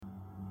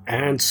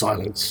And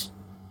silence.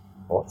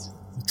 What?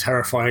 The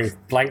terrifying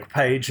blank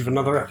page of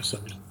another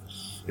episode.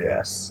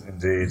 Yes,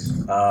 indeed.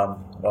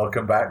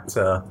 Welcome back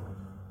to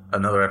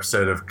another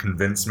episode of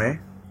Convince Me.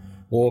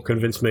 Or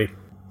convince me.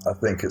 I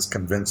think it's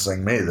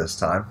convincing me this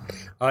time.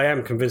 I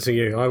am convincing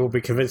you. I will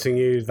be convincing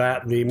you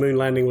that the moon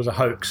landing was a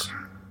hoax.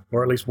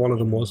 Or at least one of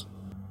them was.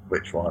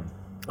 Which one?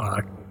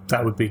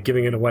 That would be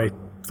giving it away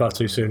far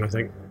too soon, I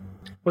think.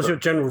 What's your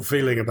general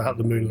feeling about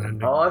the moon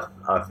landing? Oh,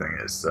 I think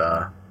it's.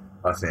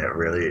 I think it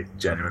really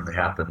genuinely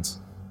happened.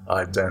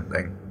 I don't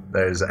think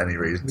there's any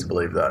reason to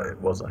believe that it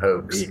was a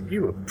hoax.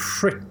 You were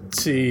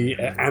pretty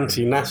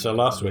anti-NASA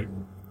last week.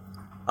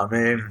 I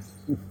mean,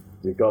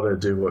 you gotta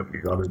do what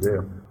you gotta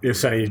do. You're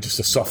saying you're just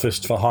a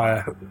sophist for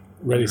hire,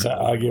 ready to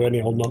argue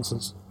any old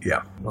nonsense.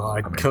 Yeah. Oh,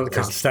 I can't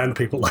stand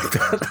people like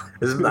that.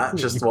 Isn't that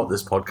just what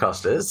this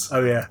podcast is?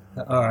 Oh, yeah.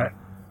 All right.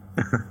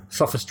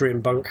 Sophistry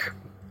and bunk.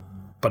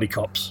 Buddy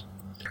cops.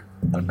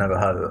 I've never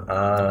heard of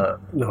it.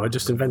 No, I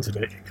just invented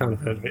it. You can't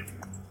have heard of it.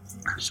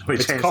 Should we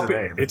change the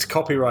name? It's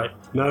copyright.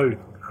 No.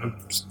 I've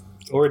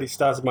already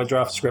started my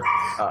draft script.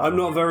 I'm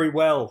not very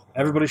well.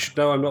 Everybody should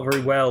know I'm not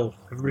very well.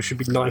 Everybody should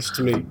be nice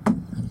to me.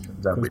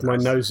 Because my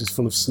nose is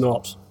full of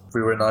snot. If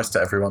we were nice to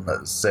everyone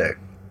that's sick,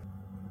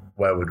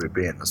 where would we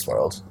be in this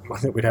world? I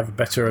think we'd have a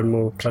better and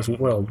more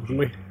pleasant world, wouldn't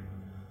we?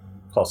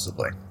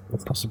 Possibly. Or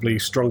possibly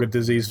stronger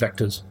disease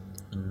vectors.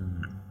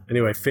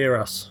 Anyway, fear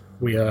us.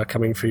 We are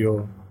coming for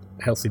your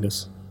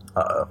healthiness.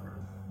 Uh-oh.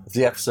 If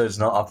the episode's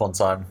not up on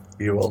time,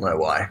 you will know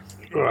why.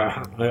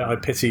 I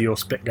pity your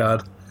spit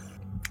guard.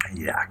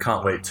 Yeah, I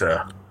can't wait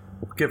to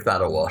give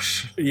that a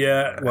wash.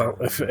 Yeah, well,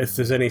 if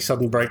there's any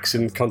sudden breaks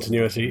in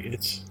continuity,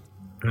 it's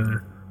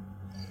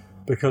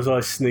because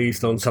I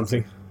sneezed on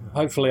something.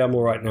 Hopefully I'm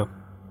alright now.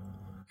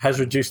 Has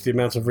reduced the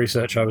amount of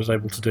research I was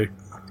able to do.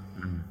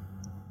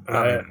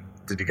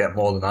 Did you get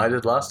more than I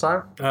did last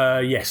time?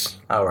 Yes.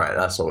 Alright,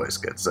 that's always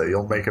good. So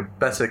you'll make a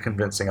better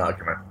convincing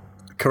argument.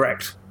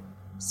 Correct.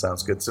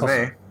 Sounds good to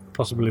me.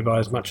 Possibly by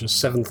as much as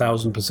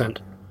 7,000%.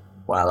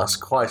 Wow, that's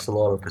quite a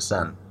lot of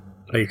percent.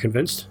 Are you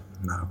convinced?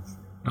 No.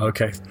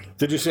 Okay.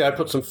 Did you see I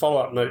put some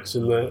follow-up notes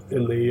in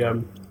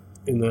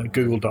the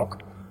Google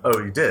Doc? Oh,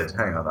 you did?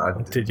 Hang on.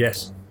 I did,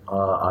 yes.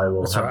 I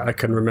will. That's all right, I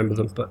can remember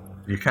them, but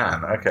you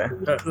can. Okay.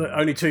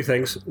 Only two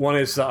things. One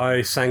is that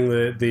I sang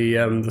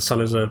the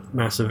sun is a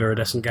massive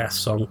iridescent gas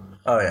song.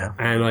 Oh yeah.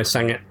 And I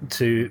sang it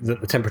to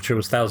that the temperature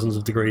was thousands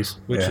of degrees,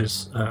 which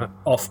is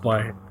off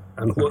by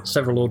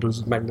several orders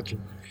of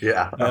magnitude.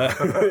 Yeah.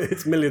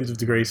 It's millions of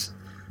degrees,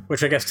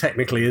 which I guess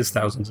technically is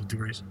thousands of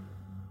degrees.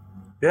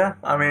 Yeah,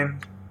 I mean,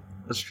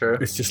 that's true.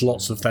 It's just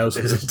lots of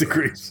thousands of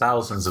degrees.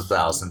 Thousands of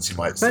thousands, you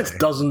might say. That's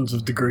dozens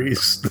of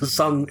degrees. The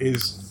sun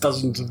is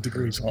dozens of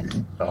degrees hot.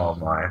 Oh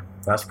my,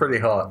 that's pretty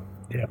hot.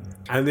 Yeah.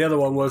 And the other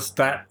one was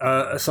that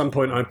at some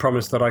point I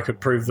promised that I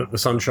could prove that the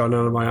sun shone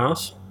out of my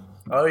arse.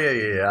 Oh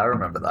yeah, I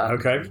remember that.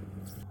 Okay.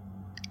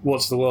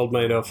 What's the world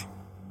made of?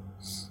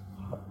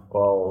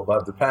 Well,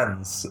 that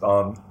depends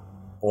on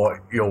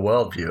what your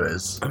worldview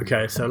is.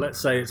 Okay, so let's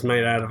say it's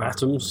made out of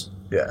atoms.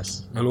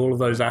 Yes. And all of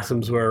those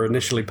atoms were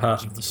initially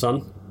part of the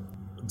sun.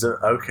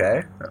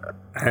 Okay.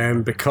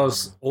 And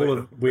because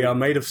we are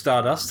made of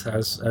stardust,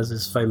 as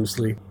is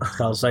famously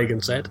Carl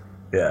Sagan said.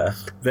 Yeah.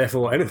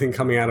 Therefore, anything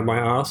coming out of my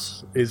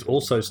arse is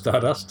also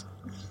stardust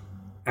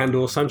and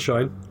or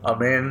sunshine. I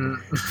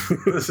mean,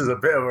 this is a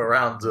bit of a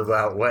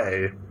roundabout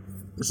way.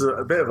 This is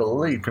a bit of a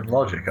leap in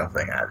logic, I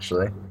think,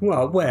 actually.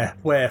 Well,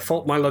 where?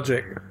 Fault my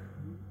logic.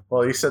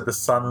 Well, you said the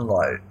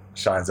sunlight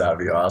shines out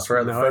of your ass. Where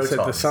are the photons?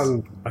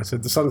 I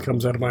said the sun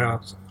comes out of my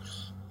ass.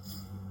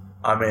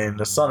 I mean,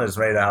 the sun is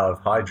made out of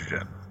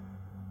hydrogen.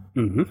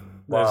 Mm-hmm.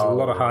 There's a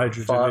lot of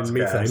hydrogen in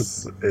methane.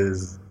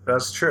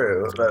 That's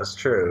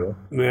true.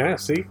 Yeah,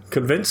 see?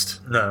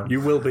 Convinced? No.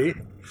 You will be.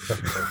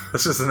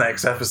 This is the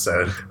next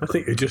episode. I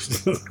think you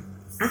just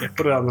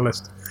put it on the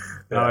list.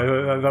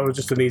 Yeah. That was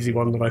just an easy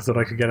one that I thought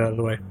I could get out of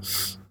the way.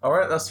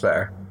 Alright, that's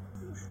fair.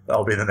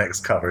 That'll be the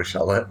next cover,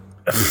 shall it?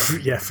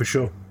 Yeah, for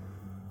sure.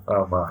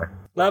 Oh my.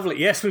 Lovely.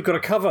 Yes, we've got a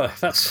cover.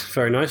 That's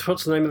very nice.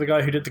 What's the name of the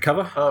guy who did the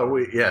cover? Oh,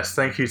 yes.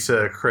 Thank you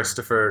to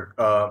Christopher.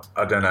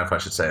 I don't know if I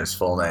should say his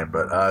full name,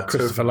 but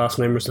Christopher, last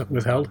name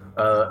withheld.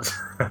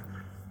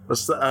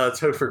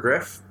 Topher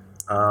Griff,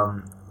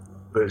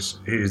 which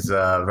he's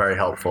very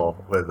helpful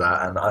with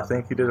that, and I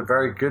think he did a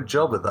very good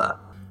job with that.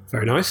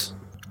 Very nice.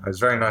 It was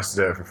very nice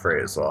to do it for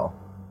free as well.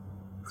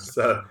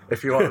 So,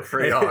 if you want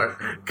free art,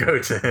 go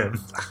to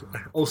him.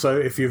 Also,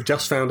 if you've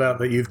just found out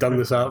that you've done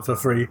this art for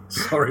free,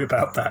 sorry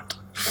about that.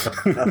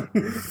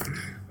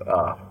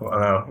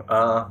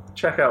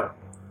 Check out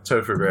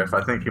Topher Griff.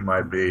 I think he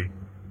might be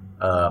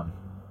on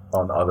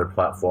other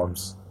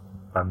platforms.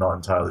 I'm not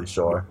entirely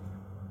sure.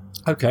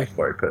 Okay.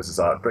 Where he puts his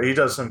art. But he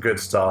does some good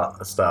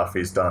stuff.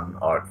 He's done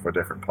art for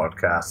different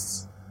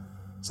podcasts,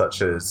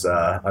 such as...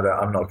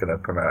 I'm not going to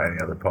promote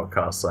any other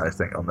podcasts, I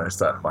think, on this.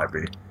 That might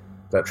be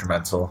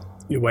detrimental.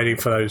 You're waiting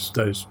for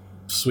those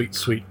sweet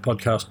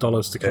podcast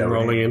dollars to come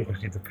rolling in. We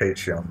need the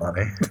Patreon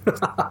money.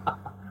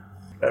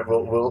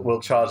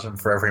 We'll charge them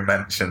for every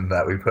mention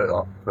that we put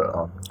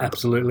on.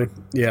 Absolutely,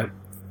 yeah.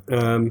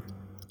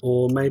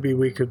 Or maybe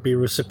we could be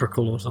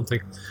reciprocal or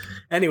something.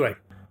 Anyway,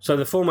 so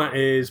the format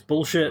is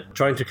bullshit,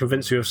 trying to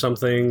convince you of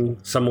something,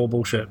 some more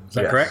bullshit. Is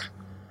that correct?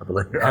 I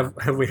believe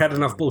Have we had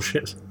enough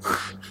bullshit?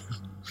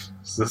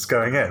 Is this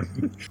going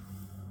in?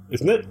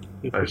 Isn't it?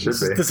 It should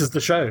be. This is the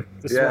show.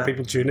 This is what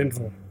people tune in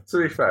for.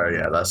 To be fair,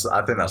 yeah,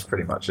 I think that's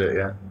pretty much it,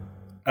 yeah.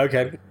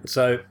 Okay,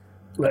 so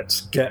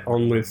let's get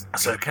on with...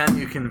 So can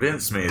you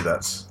convince me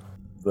that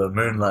the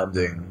moon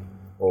landing,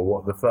 or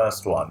what the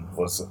first one,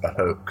 was a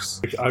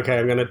hoax? Okay,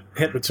 I'm going to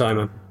hit the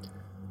timer.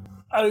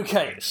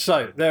 Okay,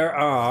 so there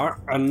are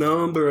a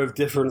number of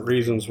different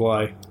reasons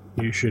why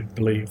you should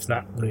believe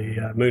that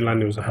the moon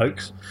landing was a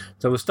hoax.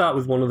 So we'll start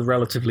with one of the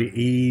relatively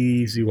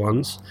easy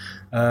ones.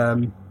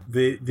 The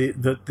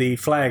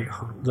flag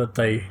that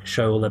they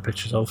show all their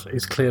pictures of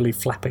is clearly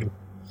flapping.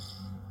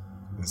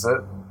 Is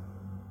it?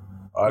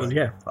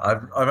 Yeah.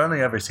 I've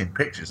only ever seen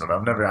pictures of it.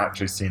 I've never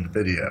actually seen the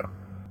video.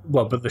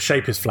 Well, but the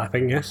shape is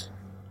flapping, yes?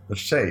 The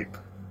shape?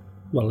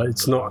 Well,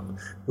 it's not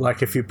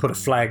like if you put a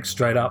flag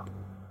straight up.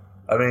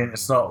 I mean,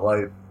 it's not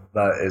like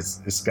that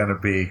it's going to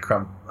be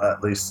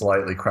at least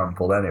slightly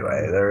crumpled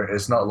anyway.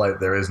 It's not like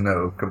there is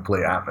no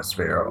complete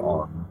atmosphere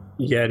on...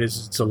 Yeah, it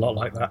is. It's a lot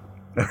like that.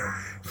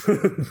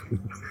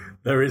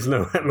 There is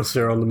no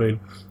atmosphere on the moon.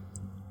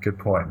 Good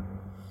point.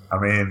 I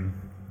mean,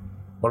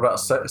 what about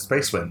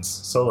space winds,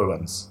 solar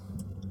winds?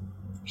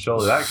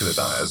 Surely that could have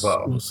done it as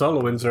well. Well,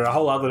 solar winds are a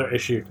whole other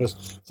issue,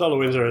 because solar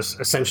winds are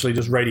essentially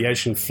just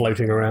radiation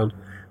floating around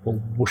or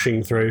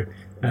whooshing through,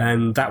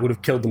 and that would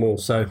have killed them all.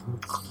 So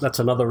that's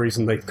another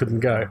reason they couldn't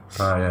go.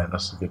 Oh yeah,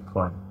 that's a good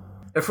point.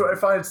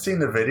 If I had seen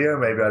the video,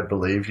 maybe I'd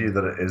believe you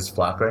that it is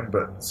flapping,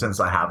 but since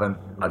I haven't,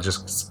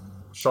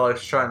 shall I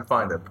try and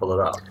find it, pull it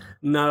up?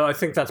 No, I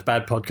think that's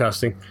bad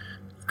podcasting,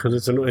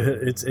 because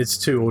it's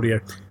too audio.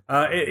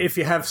 If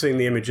you have seen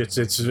the image,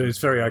 it's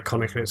very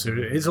iconic.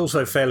 It's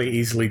also fairly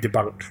easily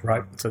debunked,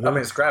 right? So I mean,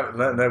 it's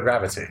no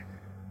gravity.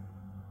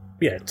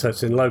 Yeah, so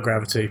it's in low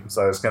gravity.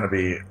 So it's going to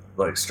be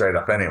like straight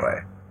up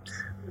anyway.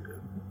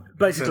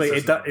 Basically,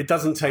 it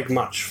doesn't take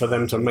much for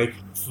them to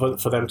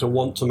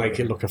want to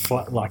make it look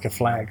like a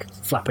flag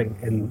flapping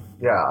in.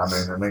 Yeah, I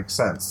mean, it makes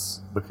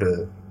sense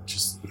because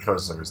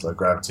there is low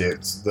gravity,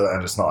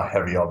 and it's not a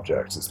heavy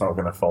object. It's not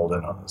going to fold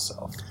in on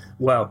itself.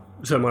 Well,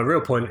 so my real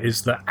point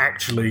is that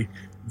actually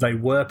they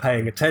were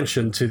paying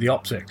attention to the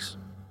optics,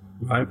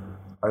 right?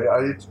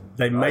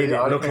 They made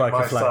it look like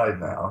a flag. Side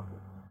now.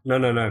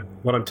 No.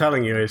 What I'm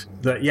telling you is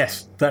that,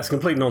 yes, that's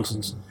complete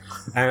nonsense.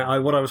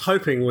 And what I was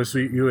hoping was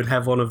you would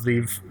have one of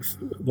the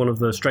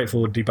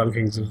straightforward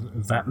debunkings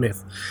of that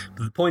myth.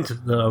 But the point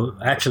that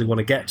I actually want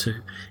to get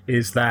to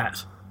is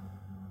that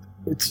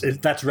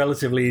that's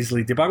relatively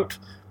easily debunked,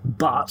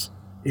 but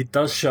it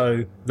does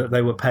show that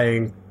they were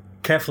paying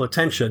careful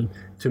attention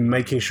to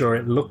making sure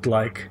it looked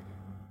like,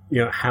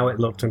 how it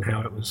looked and how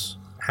it was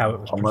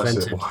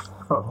presented.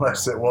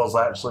 Unless it was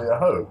actually a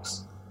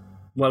hoax.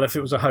 Well, if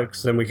it was a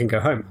hoax, then we can go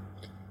home.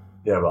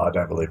 Yeah, but I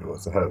don't believe it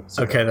was a hoax.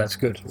 Okay, that's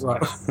good.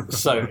 Right.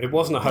 So it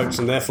wasn't a hoax,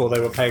 and therefore they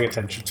were paying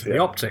attention to the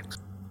optics.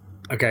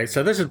 Okay,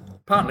 so this is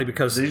partly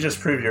because... Did you just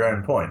prove your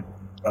own point,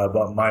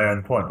 but my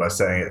own point, by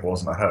saying it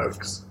wasn't a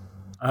hoax?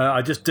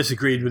 I just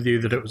disagreed with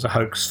you that it was a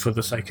hoax for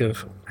the sake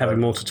of having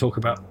more to talk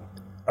about.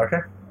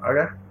 Okay.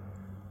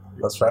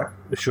 That's fair.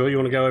 You sure you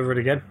want to go over it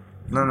again?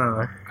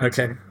 No.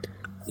 Okay.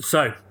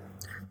 So,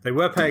 they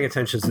were paying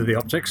attention to the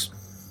optics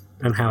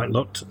and how it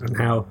looked and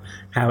how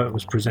it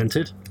was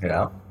presented.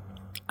 Yeah.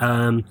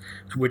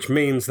 Which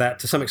means that,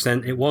 to some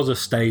extent, it was the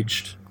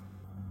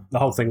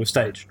whole thing was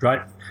staged,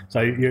 right?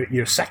 So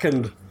your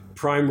second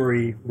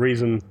primary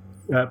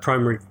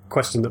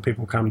question that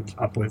people come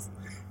up with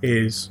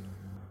is,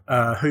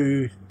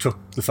 who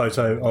took the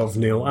photo of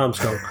Neil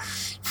Armstrong?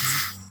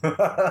 Oh,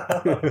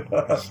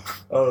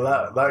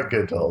 that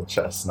good old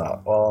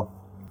chestnut. Well,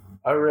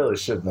 I really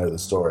should know the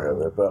story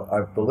of it, but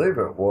I believe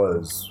it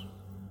was,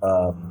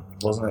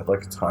 wasn't it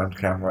like a timed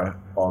camera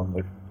on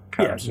the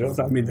camera? Yeah,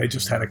 I mean, they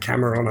just had a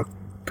camera on a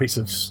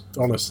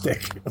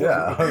stick.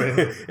 Yeah, I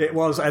mean, it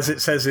was, as it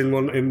says in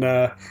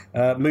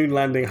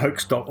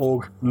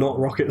moonlandinghoax.org, not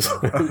rocket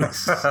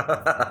science.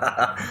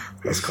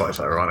 That's quite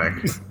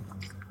ironic.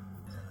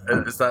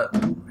 Is that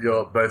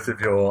both of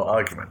your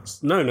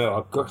arguments?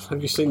 No.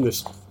 Have you seen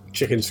this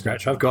chicken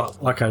scratch? I've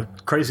got like a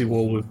crazy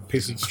wall with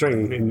pieces of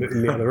string in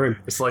the other room.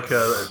 It's like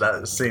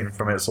that scene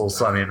from It's All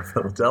Sunny in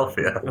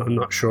Philadelphia. I'm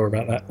not sure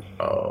about that.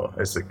 Oh,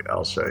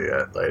 I'll show you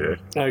it later.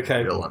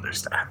 Okay. You'll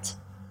understand.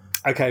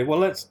 Okay, well,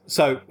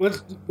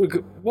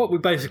 what we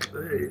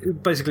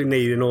basically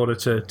need in order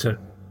to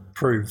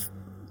prove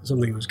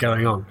something was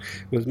going on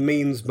was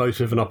means,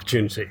 motive, and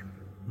opportunity.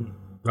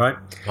 Right?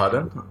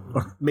 Pardon?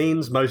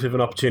 Means, motive,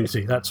 and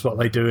opportunity. That's what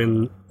they do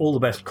in all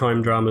the best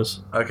crime dramas.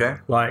 Okay.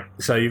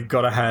 So you've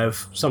got to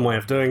have some way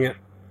of doing it.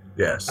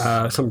 Yes.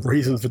 Some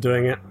reason for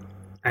doing it,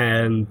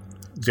 and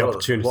the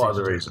opportunity. What are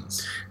the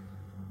reasons?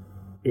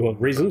 You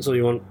want reasons, or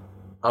you want...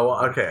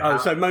 Oh, okay.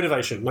 So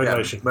motivation. Yeah,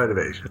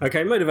 motivation.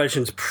 Okay,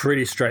 motivation's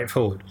pretty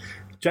straightforward.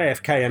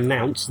 JFK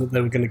announced that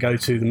they were going to go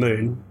to the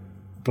moon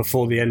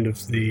before the end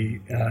of the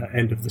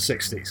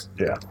 60s.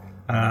 Yeah.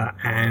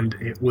 And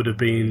it would have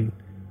been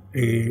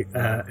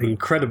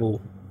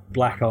incredible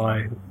black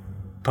eye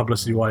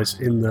publicity-wise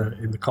in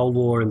the Cold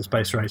War, in the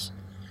space race,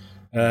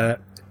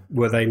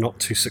 were they not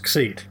to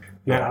succeed.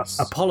 Now, Yes.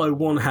 Apollo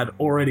 1 had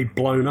already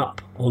blown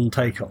up on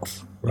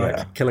takeoff, right?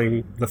 Yeah.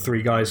 Killing the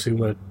 3 guys who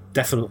were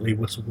definitely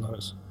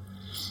whistleblowers.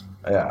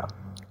 Yeah.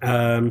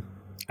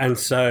 And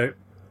so,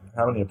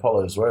 How many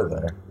Apollos were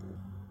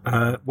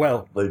there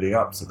well, leading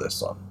up to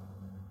this one?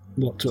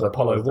 what, to Is it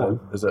Apollo 1?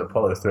 Is it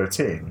Apollo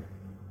 13?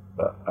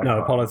 But I No,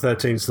 can't- Apollo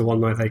 13 is the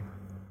one where they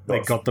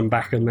Yes. got them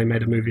back and they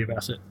made a movie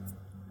about it.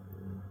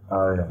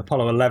 Oh, yeah.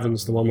 Apollo 11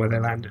 is the one where they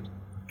landed.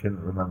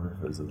 Couldn't remember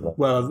if it was 11.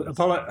 Well,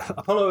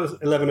 Apollo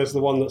 11 is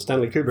the one that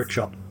Stanley Kubrick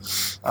shot.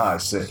 Ah, I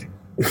see.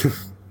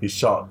 He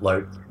shot,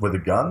 like, with a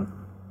gun?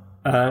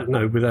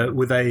 No, with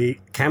a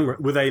camera,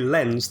 with a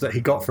lens that he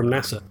got from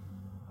NASA.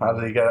 How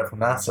did he get it from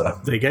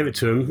NASA? They gave it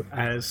to him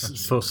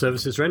as for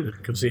services rendered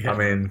because he had. I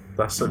mean,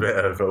 that's a bit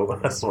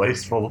of that's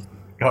wasteful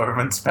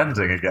government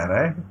spending again,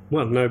 eh?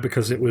 Well, no,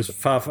 because it was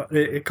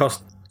it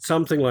cost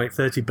something like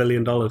 $30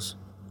 billion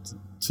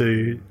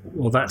to.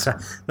 Well,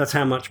 that's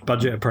how much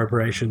budget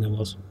appropriation there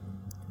was.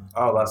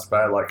 Oh, that's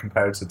bad, like,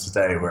 compared to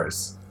today, where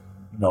it's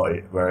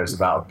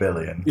about $1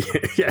 billion.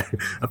 Yeah,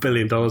 $1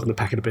 billion and a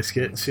packet of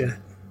biscuits. Yeah,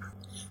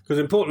 because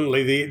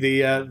importantly,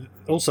 the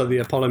also the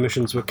Apollo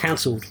missions were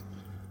cancelled.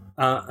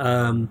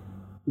 Well,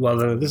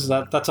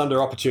 that's under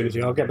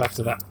opportunity. I'll get back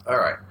to that. All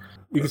right.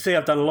 You can see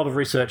I've done a lot of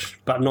research,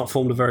 but not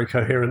formed a very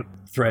coherent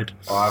thread.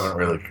 Well, I haven't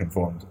really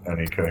conformed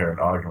any coherent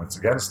arguments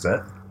against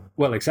it.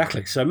 Well,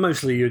 exactly. So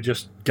mostly you're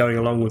just going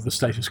along with the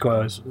status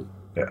quo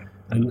Yeah.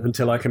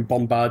 until I can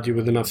bombard you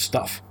with enough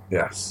stuff.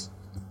 Yes.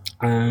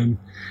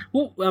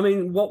 Well, I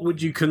mean, what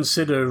would you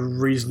consider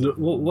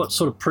reasonable? What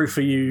sort of proof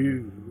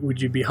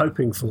would you be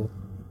hoping for?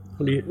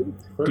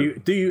 Do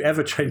you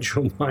ever change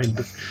your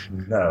mind?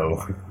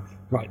 No.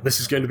 Right, this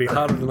is going to be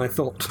harder than I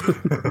thought.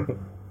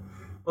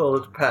 Well,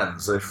 it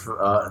depends. If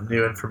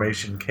new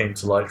information came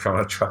to light from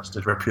a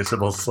trusted,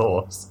 reputable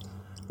source,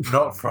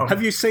 not from.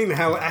 Have you seen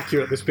how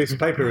accurate this piece of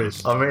paper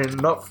is? I mean,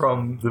 not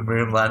from the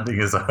moon landing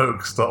is a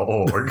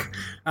hoax.org.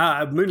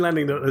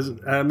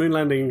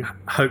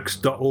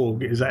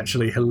 Moonlandinghoax.org is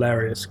actually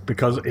hilarious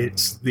because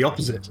it's the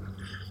opposite.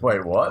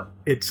 Wait, what?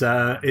 It's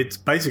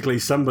basically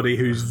somebody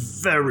who's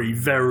very,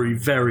 very,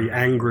 very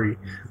angry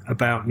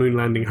about moon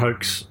landing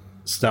hoax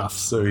stuff.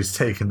 So he's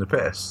taking the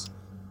piss.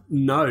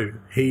 No,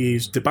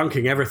 he's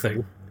debunking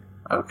everything,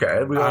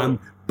 Okay.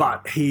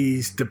 but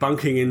he's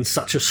debunking in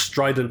such a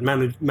strident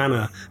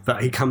manner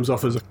that he comes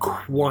off as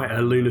quite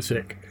a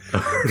lunatic.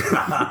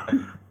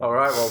 All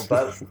right.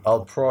 Well,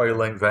 I'll probably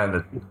link that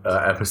in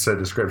the episode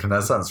description.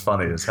 That sounds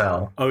funny as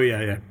hell. Oh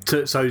yeah.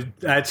 So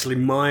actually,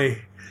 one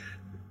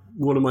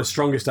of my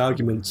strongest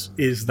arguments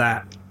is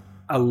that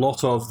a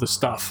lot of the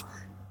stuff,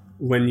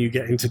 when you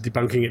get into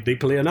debunking it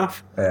deeply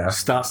enough,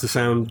 starts to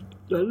sound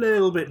a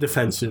little bit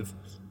defensive.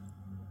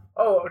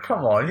 Oh,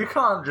 come on. You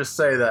can't just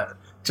say that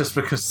just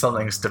because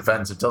something's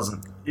defensive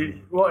doesn't...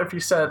 What if you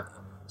said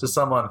to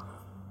someone,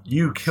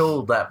 you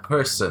killed that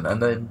person,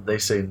 and then they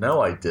say,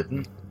 no, I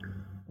didn't?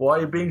 Why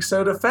are you being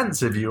so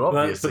defensive? You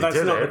obviously But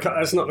did it.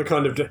 that's not the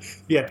kind of...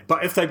 Yeah,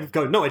 but if they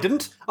go, no, I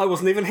didn't. I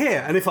wasn't even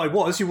here. And if I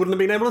was, you wouldn't have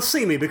been able to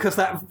see me because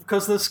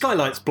the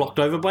skylight's blocked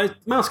over by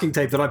masking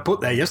tape that I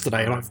put there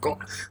yesterday, and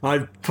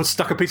I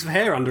stuck a piece of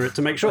hair under it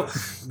to make sure.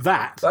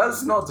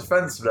 That's not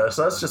defensiveness.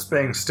 That's just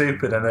being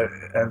stupid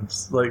and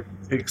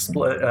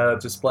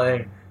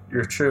displaying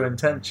your true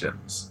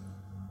intentions.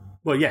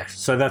 Well, yes.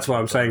 So that's what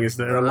I'm saying is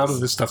that a lot of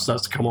this stuff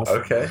starts to come off.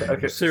 Okay.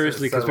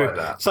 Seriously, So like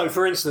that. so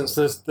for instance,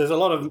 there's a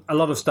lot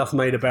of stuff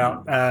made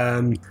about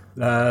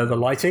the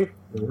lighting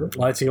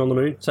on the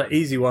moon. So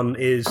easy one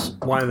is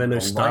why are there no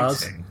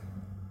stars? Lighting.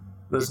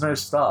 There's no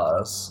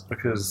stars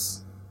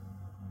because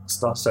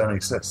stars don't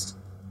exist.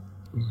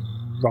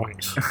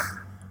 Right.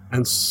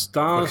 And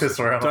stars Because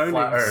we're on a don't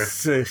flat Earth.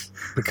 exist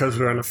because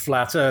we're on a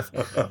flat Earth.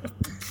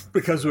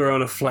 Because we're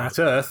on a flat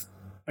Earth.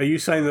 Are you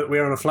saying that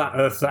we're on a flat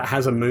Earth that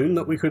has a moon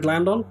that we could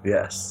land on?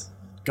 Yes.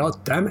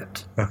 God damn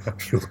it.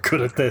 You're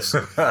good at this.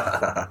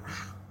 I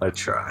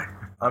try.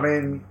 I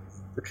mean,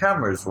 the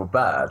cameras were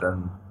bad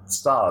and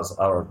stars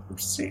are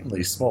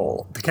obscenely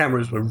small. The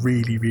cameras were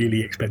really,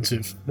 really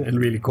expensive and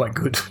really quite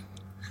good.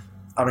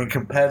 I mean,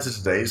 compared to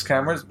today's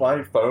cameras,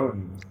 my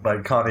phone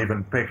can't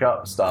even pick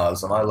up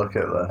stars, and I look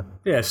at the...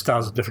 Yeah,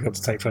 stars are difficult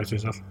to take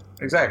photos of.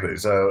 Exactly,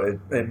 so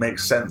it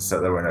makes sense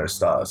that there were no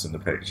stars in the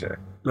picture.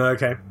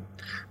 Okay.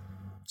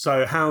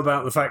 So how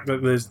about the fact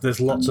that there's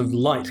lots of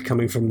light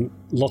coming from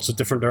lots of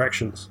different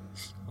directions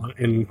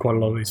in quite a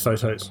lot of these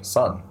photos?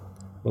 Sun.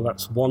 Well,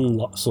 that's one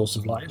source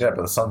of light. Yeah,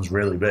 but the sun's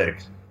really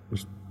big.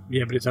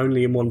 Yeah, but it's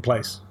only in one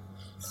place.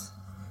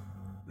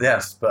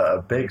 Yes, but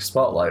a big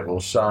spotlight will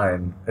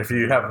shine if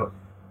you have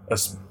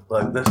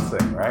like this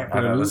thing, right?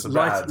 I know this is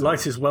bad.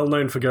 Light is well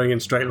known for going in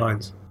straight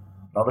lines.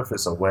 Not if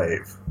it's a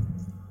wave.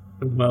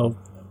 Well,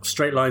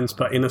 straight lines,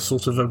 but in a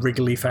sort of a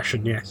wriggly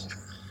fashion, yes.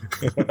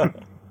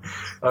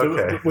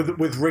 Okay.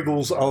 with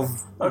wriggles of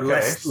Okay,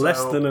 less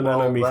than a Then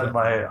nanometer.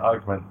 my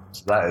argument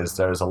to that is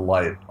there is a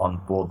light on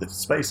board the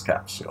space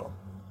capsule.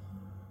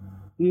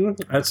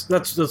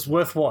 That's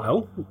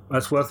worthwhile.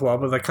 That's worthwhile,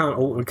 but it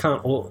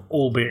can't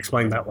all be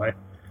explained that way.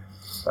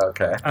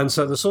 Okay. And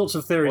so the sorts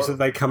of theories that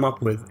they come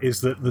up with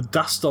is that the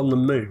dust on the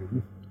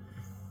moon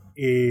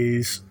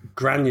is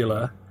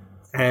granular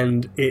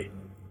and it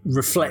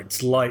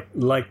reflects light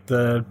like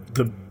the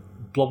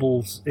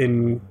blobbles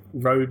in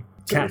road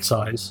cat's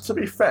eyes. To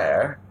be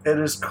fair, it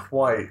is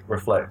quite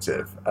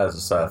reflective as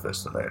a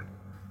surface, the moon.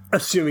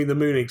 Assuming the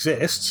moon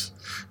exists.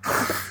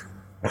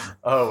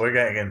 Oh, we're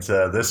getting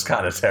into this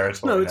kind of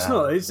territory. No, it's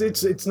now. not.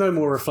 It's no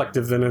more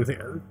reflective than anything.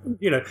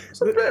 You know,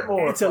 It's a bit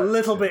more. it's a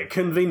little bit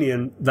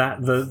convenient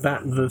that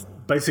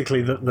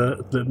basically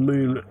the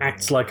moon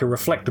acts like a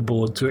reflector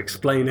board to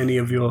explain any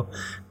of your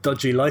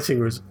dodgy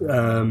lighting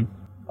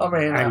I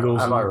mean,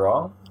 angles am I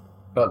wrong?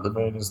 But the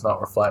moon is not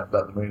That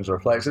the moon is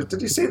reflective.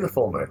 Did you see the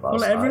full moon last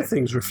night?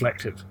 everything's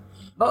reflective.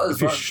 Not as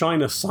If you much.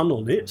 shine a sun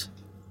on it,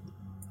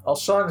 I'll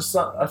shine the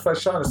sun. If I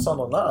shine the sun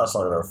on that, that's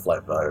not going to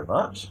reflect very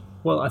much.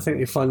 well, I think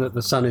you find that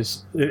the sun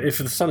is if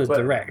the sun is But-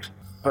 direct.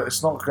 But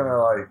it's not going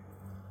to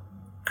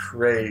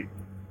create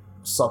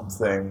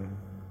something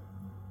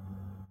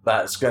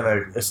that's going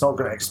to. It's not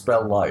going to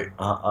expel light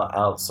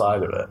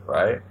outside of it,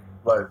 right?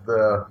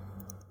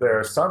 There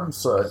are some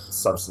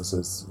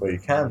substances where you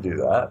can do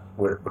that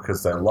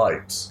because they're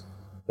light.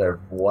 They're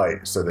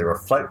white, so they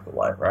reflect the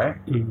light,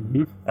 right?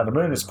 Mm-hmm. And the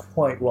moon is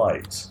quite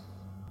white.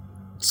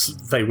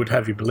 They would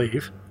have you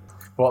believe.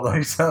 What are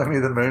you telling me?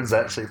 The moon's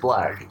actually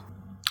black.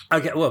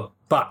 Okay, well,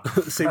 but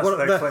see, That's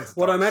the explains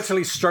what I'm stuff.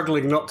 actually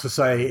struggling not to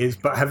say is,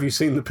 but have you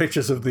seen the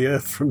pictures of the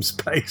Earth from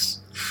space?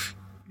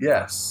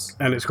 Yes.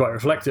 And it's quite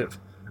reflective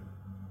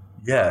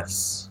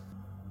Yes.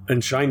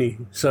 and shiny.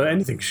 So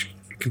anything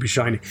can be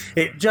shiny.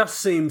 It just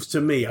seems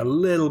to me a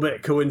little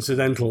bit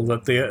coincidental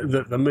that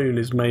the moon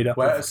is made up.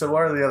 So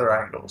where are the other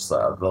angles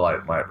that the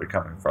light might be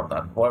coming from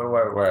then? Where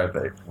are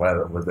they?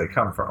 Where would they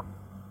come from?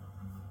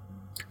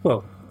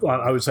 Well,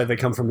 I would say they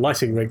come from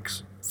lighting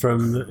rigs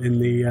in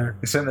the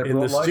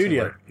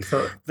studio.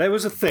 There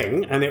was a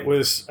thing, and it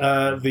was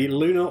the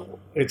lunar.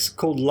 It's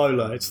called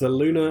LOLA. It's the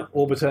Lunar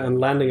Orbiter and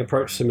Landing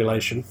Approach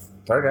Simulation,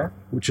 Okay.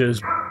 which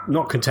is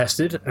not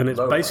contested, and it's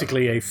LOLA.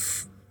 basically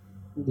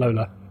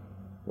LOLA.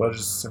 Where does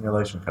the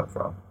simulation come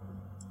from?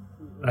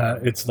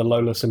 It's the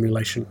LOLA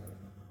simulation.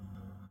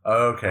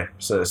 Oh, okay.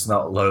 So it's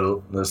not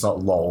It's not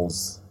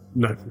LOLs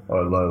No,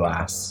 or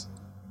LOLAS.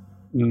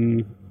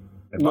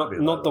 It might be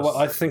not the Legolas.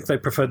 one. I think they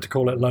preferred to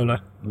call it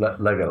LOLA.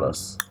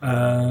 Legolas.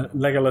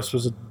 Legolas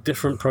was a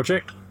different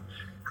project.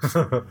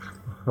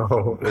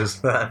 Oh,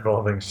 is that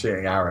involving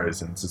shooting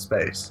arrows into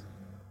space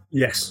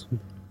Yes,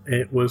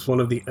 it was one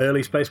of the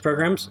early space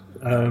programs.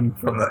 from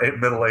the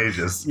Middle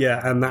Ages?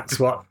 Yeah, and that's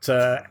what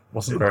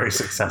Wasn't very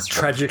successful.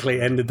 tragically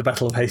ended the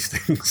Battle of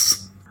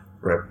Hastings.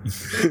 Rip.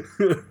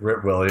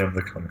 Rip William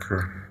the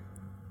Conqueror.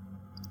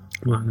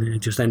 Well, it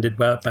just ended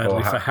badly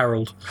Oh, for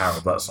Harold.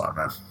 Harold, that's what I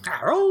meant.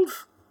 Harold?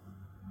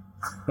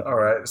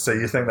 Alright, so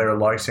you think they were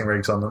lighting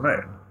rigs on the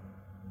moon?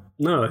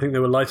 No, I think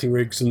there were lighting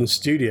rigs in the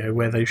studio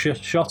where they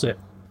shot it.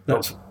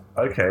 That's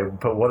Okay,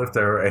 but what if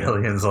there were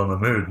aliens on the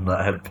moon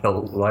that had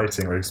built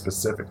lighting rigs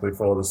specifically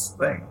for this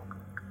thing?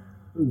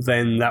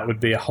 then that would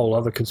be a whole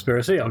other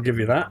conspiracy. I'll give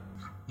you that.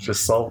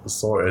 Just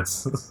sorted.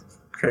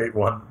 Create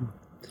one.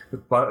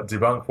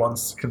 Debunk one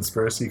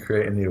conspiracy,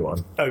 create a new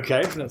one.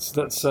 Okay,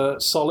 that's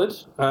solid.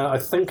 I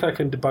think I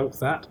can debunk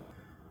that.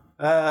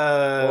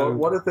 Or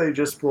what if they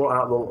just brought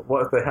out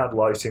what if they had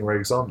lighting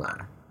rigs on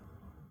there?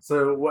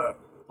 So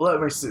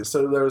let me see.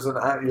 So there was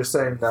you're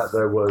saying that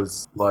there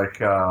was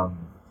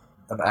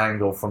an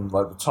angle from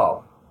the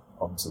top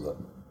onto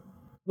them.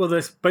 Well,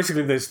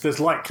 there's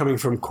light coming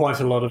from quite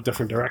a lot of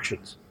different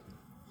directions.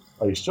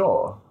 Are you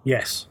sure?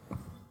 Yes,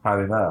 How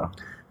do you know?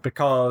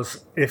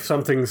 because if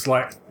something's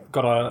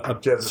got a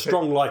Do you have the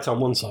strong light on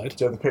one side,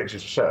 Do you have the picture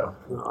to show?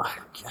 I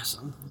guess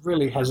I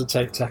really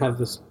hesitate to have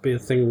this be a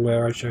thing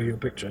where I show you a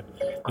picture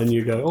and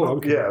you go, "Oh,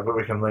 okay." Yeah, but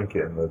we can link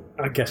it in the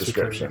I guess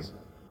description.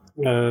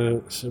 we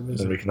can. So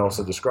And we can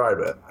also describe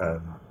it,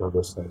 and the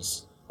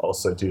listeners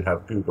also do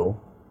have Google.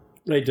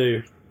 they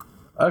do.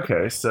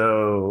 Okay,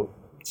 so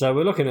So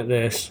we're looking at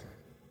this.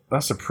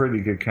 that's a pretty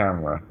good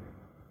camera.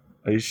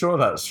 Are you sure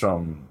that's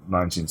from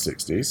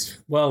 1960s?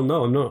 Well,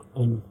 no, I'm not.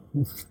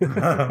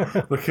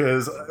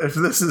 Because if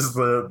this is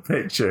the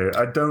picture,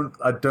 I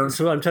don't.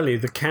 So I'm telling you,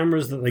 the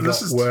cameras that they This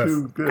got is were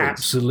too good.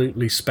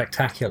 absolutely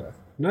spectacular.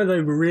 No,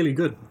 they were really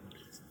good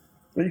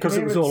because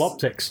it was all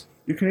optics.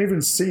 You can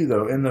even see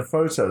though in the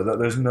photo that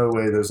there's no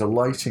way there's a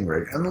lighting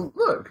rig. And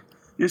look,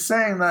 you're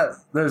saying that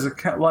there's a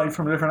light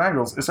from different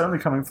angles. It's only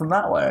coming from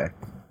that way.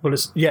 Well,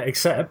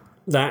 except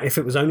that if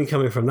it was only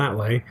coming from that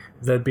way,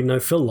 there'd be no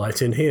fill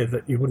light in here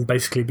that you wouldn't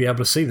basically be able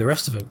to see the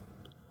rest of it.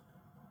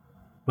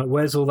 Like,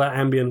 where's all that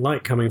ambient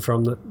light coming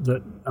from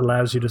that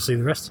allows you to see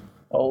the rest?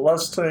 Well,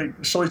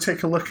 shall we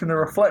take a look in the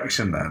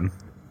reflection then?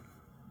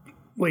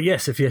 Well,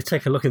 yes, if you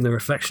take a look in the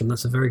reflection,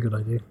 that's a very good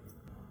idea.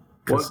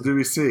 What do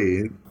we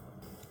see?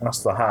 That's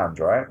the hand,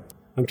 right?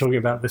 I'm talking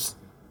about this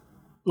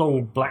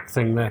long black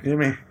thing there. You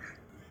mean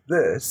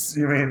this?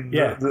 You mean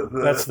Yeah,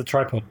 that's the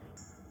tripod.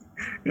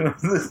 You know,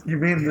 you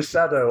mean the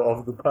shadow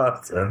of the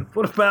person?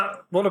 What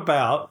about What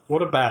about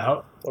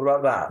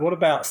that? What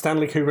about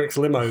Stanley Kubrick's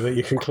limo that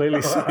you can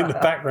clearly see in the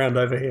background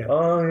over here?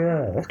 Oh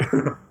yeah.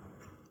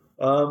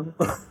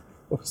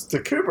 What's the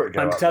Kubrick?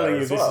 I'm telling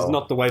you, this is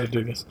not the way to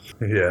do this.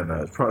 Yeah,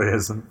 no, it probably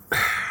isn't.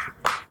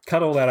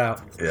 Cut all that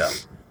out. Yeah.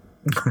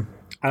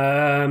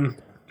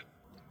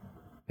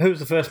 Who was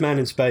the first man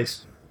in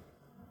space?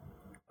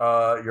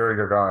 Yuri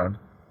Gagarin.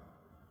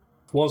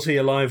 Was he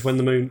alive when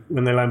they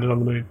landed on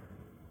the moon?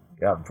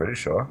 Yeah, I'm pretty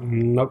sure.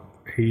 Nope.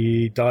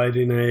 He died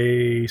in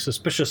a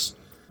suspicious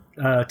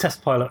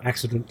test pilot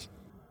accident.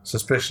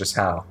 Suspicious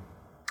how?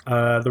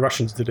 The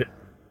Russians did it.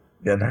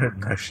 Yeah,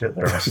 no shit.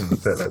 The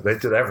Russians did it. They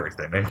did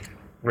everything. They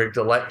rigged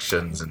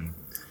elections and.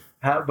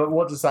 But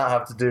what does that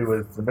have to do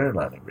with the moon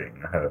landing being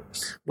a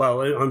hoax?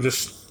 Well, I'm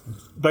just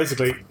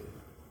basically.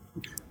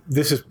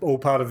 This is all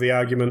part of the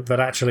argument that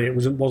actually it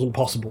wasn't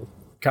possible.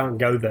 Can't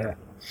go there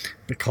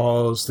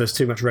because there's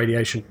too much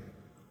radiation.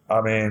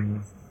 I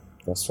mean,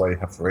 that's why you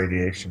have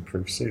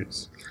radiation-proof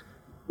suits.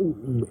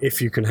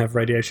 If you can have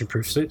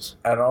radiation-proof suits.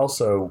 And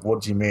also,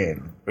 what do you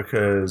mean?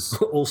 Because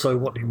Also,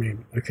 what do you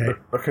mean? Okay.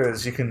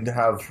 because you can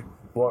have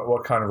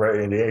what kind of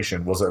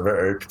radiation? Was it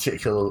very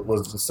particular?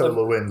 Was the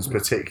solar winds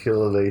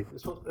particularly?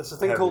 It's a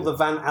thing called the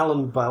Van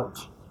Allen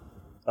belt.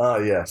 Oh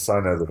yes, I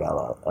know the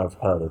ballot. I've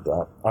heard of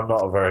that. I'm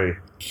not very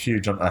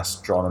huge on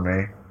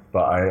astronomy,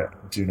 but I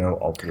do know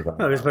of the ballot.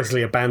 No, it's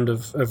basically a band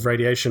of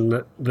radiation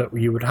that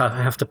you would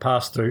have to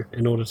pass through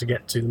in order to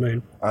get to the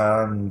moon.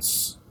 And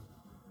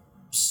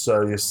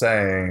so you're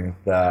saying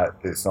that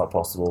it's not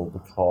possible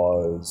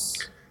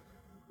because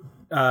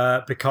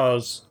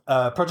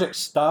Project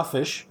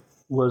Starfish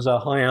was a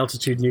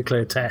high-altitude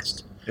nuclear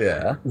test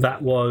yeah,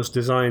 that was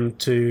designed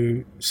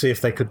to see if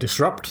they could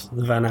disrupt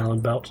the Van Allen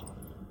belt,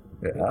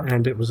 yeah,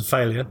 and it was a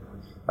failure.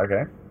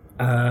 okay,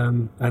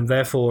 And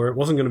therefore it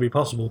wasn't going to be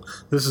possible.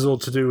 This is all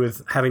to do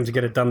with having to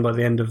get it done by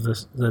the end of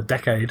the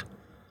decade.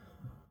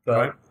 but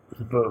Right.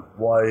 but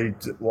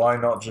why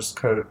not just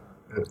coat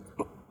it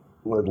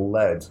with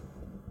lead?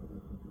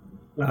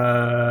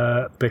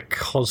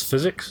 Because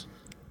physics.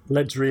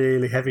 Lead's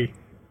really heavy.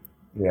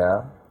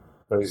 Yeah,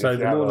 but So if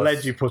the you more have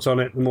lead you put on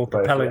it, the more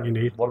but if propellant you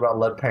need, What about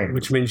lead paint?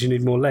 which means you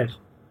need more lead.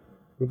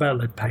 What about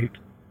lead paint?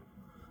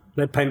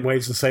 Lead paint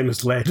weighs the same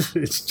as lead.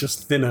 It's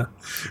just thinner.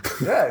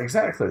 Yeah,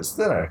 exactly. It's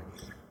thinner,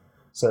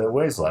 so it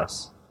weighs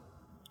less.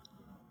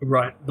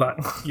 Right, but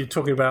you're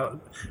talking about...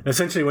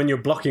 Essentially, when you're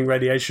blocking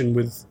radiation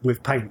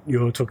with paint,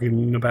 you're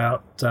talking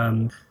about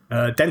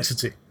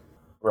density,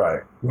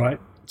 Right. right?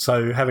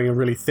 So having a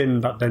really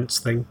thin but dense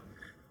thing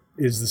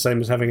is the same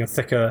as having a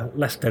thicker,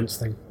 less dense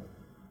thing.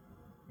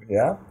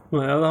 Yeah.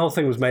 Well, the whole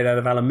thing was made out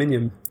of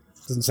aluminium.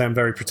 Doesn't sound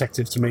very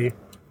protective to me.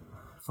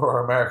 For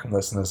our American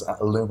listeners,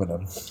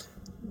 aluminum.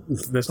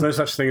 There's no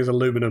such thing as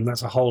aluminum.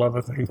 That's a whole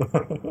other thing.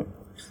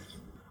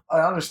 I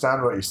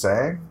understand what you're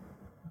saying,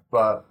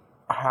 but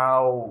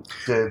how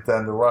did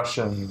then the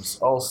Russians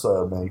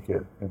also make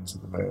it into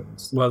the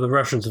moons? Well, the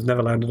Russians have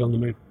never landed on the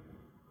moon.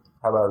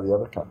 How about the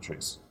other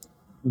countries?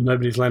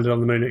 Nobody's landed on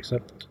the moon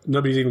except...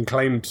 Nobody's even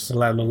claimed to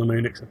land on the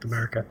moon except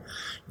America.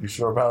 You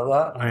sure about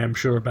that? I am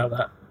sure about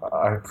that.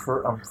 I'm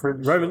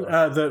pretty Roman,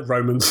 sure. The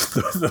Romans.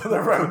 The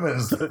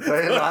Romans,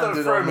 they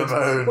landed on the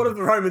moon. What have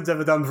the Romans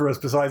ever done for us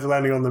besides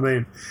landing on the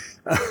moon?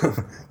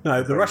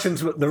 No, the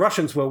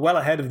Russians were well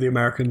ahead of the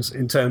Americans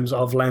in terms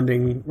of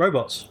landing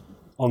robots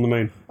on the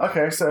moon.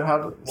 Okay,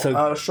 so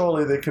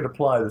surely they could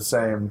apply the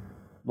same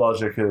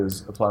logic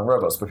as applying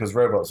robots, because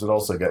robots would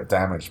also get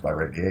damaged by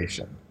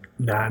radiation.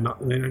 Nah,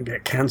 they don't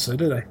get cancer,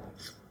 do they?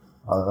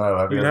 I don't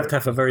know. You'd have to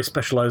have a very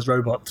specialised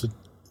robot to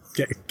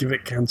give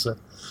it cancer.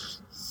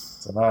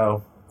 I don't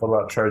know. What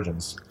about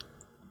Trojans?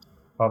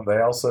 Aren't they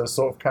also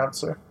sort of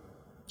cancer?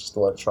 Just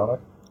electronic?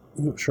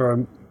 I'm not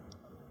sure.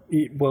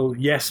 Well,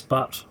 yes,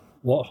 but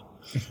what?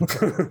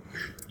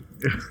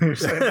 You're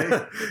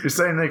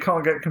saying they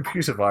can't get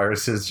computer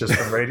viruses just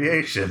from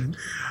radiation?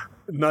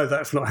 No,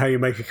 that's not how you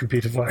make a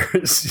computer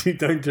virus. You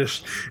don't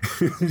just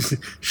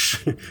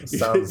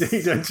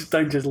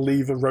don't just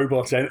leave a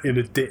robot in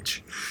a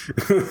ditch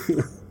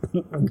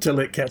until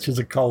it catches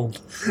a cold,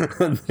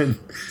 and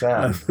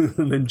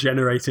then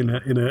generate in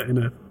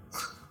an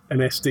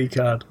SD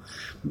card.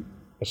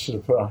 I should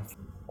have put.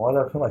 Why did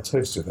I put my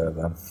toaster there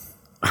then?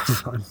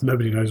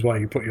 Nobody knows why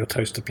you put your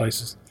toaster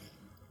places.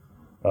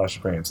 I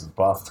should bring it to the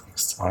bath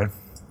next time.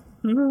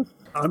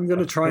 I'm going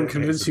to try and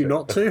convince you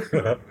not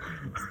to.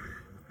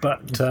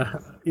 But,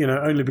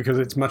 only because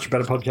it's a much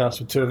better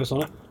podcast with two of us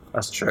on it.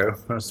 That's true.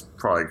 That's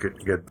probably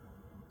good.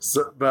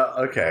 So, but,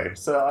 okay.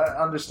 So,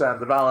 I understand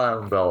the Van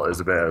Allen belt is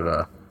a bit of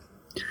a...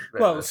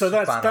 Well, so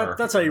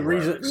that's a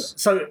reason...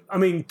 So, I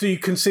mean, do you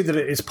consider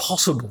it is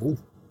possible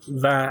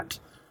that...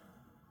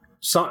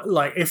 So,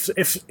 like,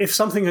 if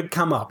something had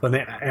come up and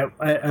it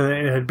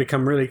had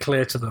become really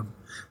clear to them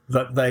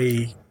that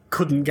they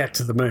couldn't get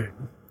to the moon...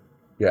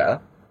 Yeah.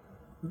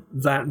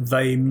 That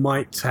they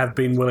might have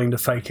been willing to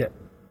fake it.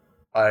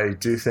 I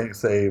do think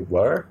they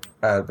were,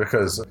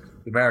 because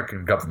the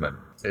American government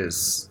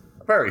is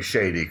a very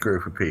shady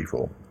group of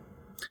people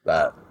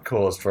that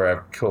cause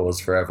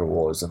forever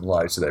wars and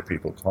lie to their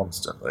people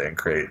constantly and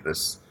create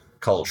this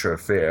culture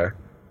of fear.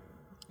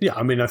 Yeah,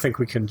 I mean, I think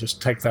we can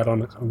just take that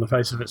on the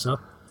face of itself.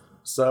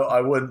 So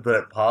I wouldn't put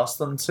it past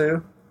them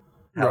to.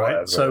 However,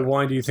 Right, so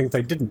why do you think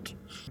they didn't?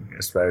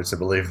 it's better to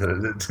believe that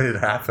it did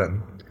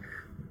happen.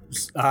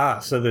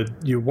 So that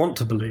you want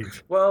to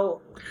believe.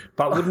 Well,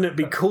 But wouldn't it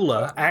be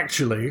cooler,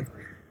 actually?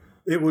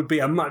 It would be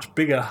a much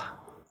bigger...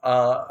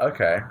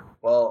 okay.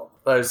 Well,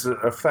 there's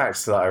a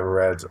fact that I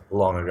read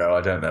long ago.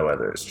 I don't know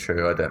whether it's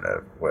true. I don't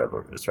know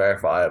whether it's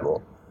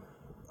verifiable.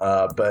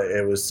 But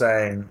it was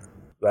saying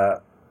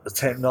that the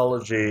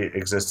technology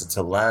existed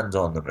to land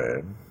on the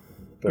moon,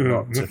 but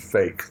not to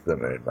fake the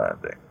moon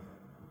landing.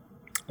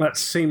 That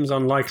seems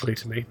unlikely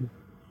to me.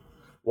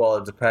 Well,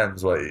 it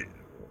depends what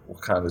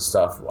kind of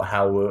stuff.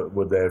 How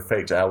would they have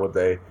faked it? How would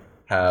they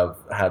have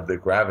had the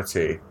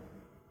gravity?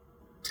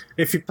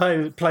 If you play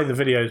the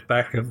videos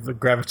back of the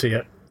gravity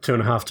at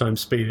 2.5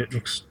 times speed, it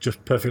looks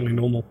just perfectly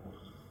normal.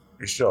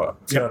 You sure?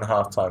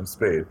 2.5 times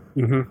speed?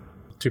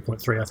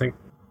 2.3, I think.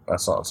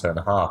 That's not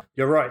 2.5.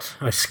 You're right.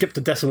 I skipped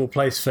a decimal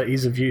place for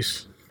ease of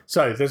use.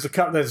 So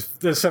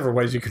there's several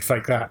ways you could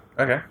fake that,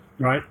 Okay.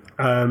 right?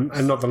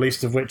 And not the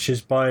least of which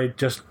is by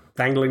just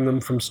dangling them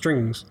from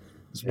strings.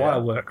 It's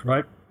wire work,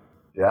 right?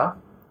 Yeah,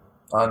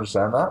 I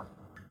understand that.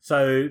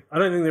 So I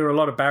don't think there are a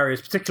lot of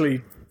barriers,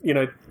 particularly,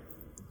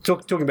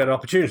 talking about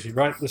opportunity,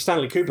 right? The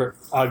Stanley Kubrick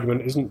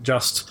argument isn't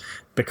just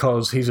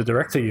because he's a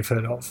director you've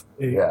heard of.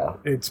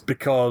 It's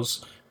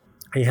because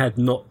he had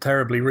not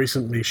terribly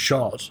recently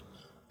shot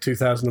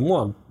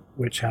 2001,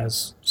 which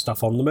has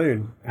stuff on the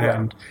moon,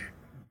 and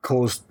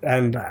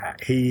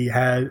he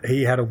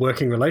had a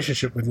working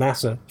relationship with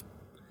NASA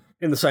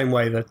in the same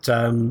way that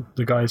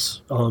the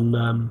guys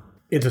on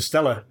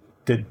Interstellar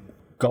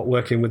got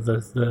working with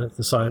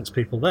the science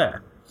people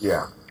there.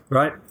 Yeah.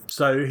 Right?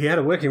 So he had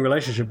a working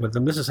relationship with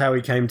them. This is how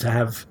he came to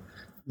have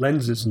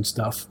lenses and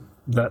stuff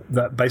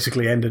that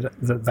basically ended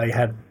that they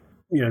had,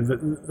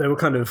 that they were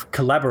kind of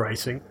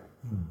collaborating.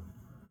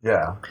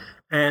 Yeah.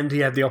 And he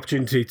had the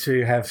opportunity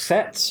to have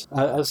sets.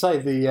 I'd say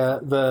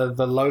the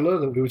Lola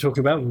that we were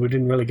talking about, we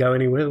didn't really go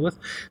anywhere with.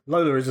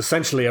 Lola is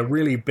essentially a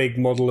really big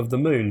model of the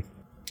moon.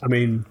 I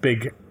mean,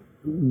 big,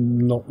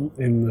 not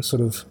in the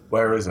sort of...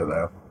 Where is it,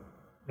 though?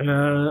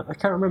 I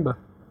can't remember.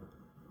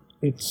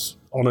 It's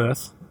on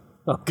Earth.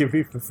 I'll give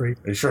you for free.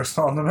 Are you sure it's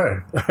not on the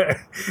moon?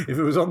 If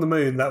it was on the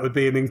moon, that would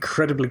be an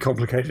incredibly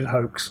complicated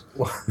hoax.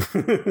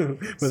 Where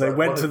they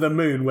went to the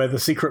moon where the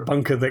secret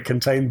bunker that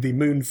contained the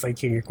moon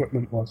faking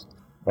equipment was.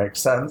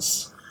 Makes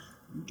sense.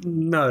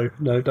 No,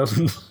 it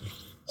doesn't.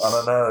 I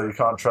don't know. You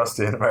can't trust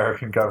the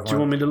American government. Do you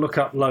want me to look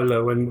up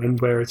Lolo and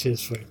where it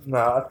is for you? No,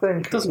 I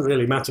think... It doesn't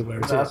really matter where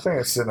it is. I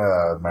think it's in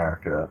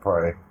America,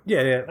 probably.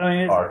 Yeah.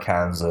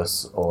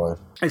 Arkansas or...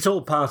 It's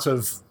all part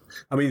of...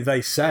 I mean,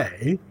 they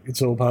say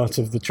it's all part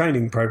of the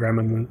training program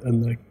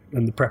and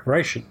the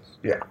preparation.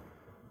 Yeah.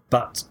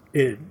 But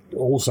it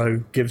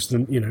also gives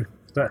them,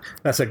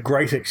 that's a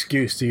great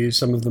excuse to use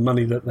some of the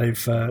money that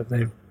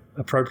they've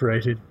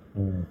appropriated,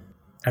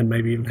 and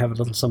maybe even have a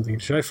little something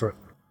to show for it.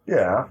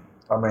 Yeah,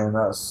 I mean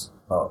that's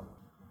not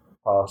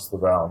past the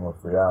realm of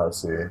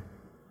reality.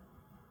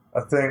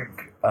 I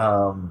think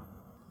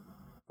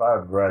if I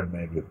had read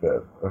maybe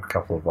a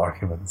couple of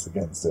arguments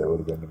against it, would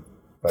have been a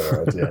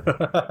better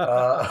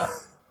idea.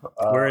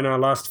 We're in our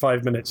last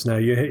 5 minutes now.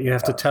 You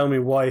have to tell me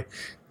why.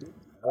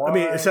 I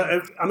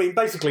mean,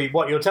 basically,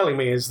 what you're telling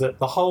me is that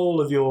the whole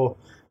of your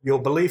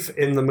belief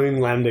in the moon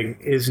landing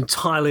is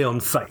entirely on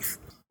faith.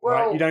 Well,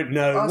 right? You don't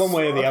know one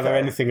way or the other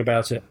anything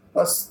about it.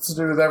 That's to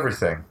do with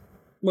everything.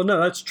 Well, no,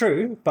 that's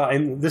true, but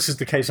this is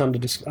the case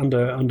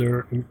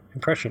under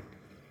impression.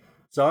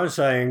 So I'm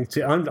saying,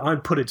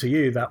 I'd put it to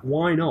you that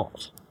why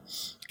not?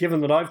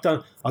 Given that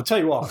I'll tell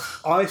you what,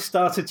 I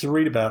started to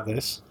read about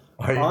this.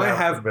 I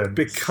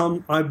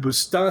was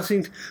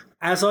starting,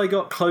 as I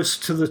got close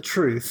to the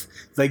truth,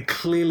 they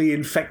clearly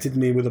infected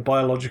me with a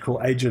biological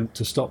agent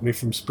to stop me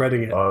from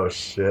spreading it. Oh,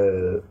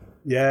 shit.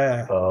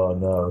 Yeah. Oh,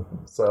 no.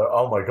 So,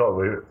 oh my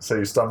God, so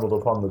you stumbled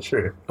upon the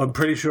truth. I'm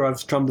pretty sure I've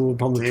stumbled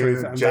upon the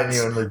truth. Do you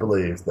genuinely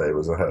believe that it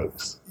was a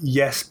hoax?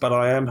 Yes, but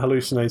I am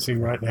hallucinating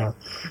right now.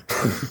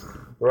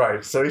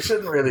 Right, so we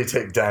shouldn't really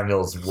take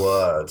Daniel's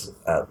word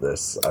at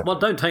this. Well,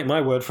 don't take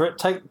my word for it.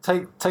 Take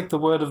the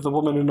word of the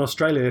woman in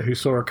Australia who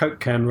saw a Coke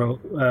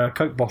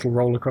Coke bottle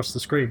roll across the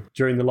screen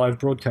during the live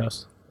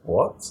broadcast.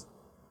 What?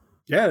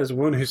 Yeah, there's a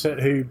woman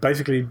who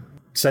basically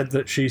said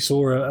that she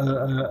saw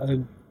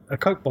a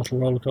Coke bottle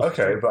roll across the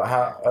screen. Okay, but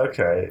how...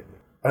 Okay.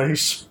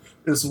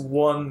 This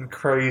one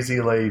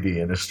crazy lady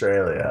in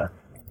Australia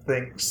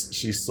thinks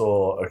she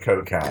saw a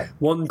Coke can.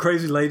 One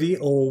crazy lady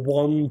or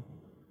one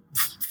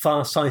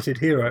far-sighted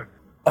hero.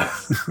 I'll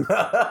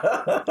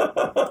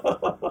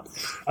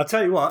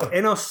tell you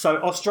what, so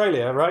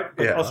Australia, right?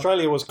 Yeah.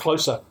 Australia was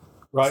closer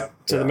right,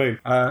 to the moon.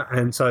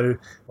 And so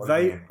What do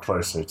you mean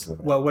closer to the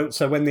moon? well,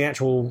 when the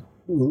actual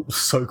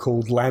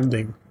so-called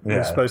landing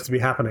was supposed to be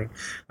happening,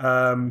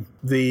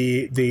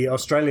 the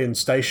Australian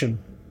station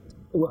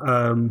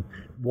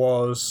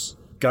was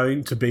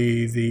going to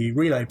be the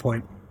relay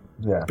point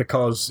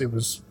because it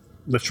was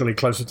literally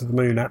closer to the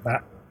moon at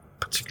that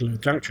particular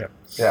juncture.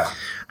 Yeah.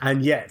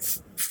 And yet,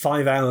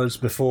 5 hours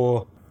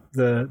before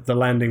the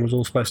landing was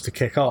all supposed to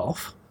kick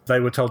off, they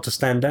were told to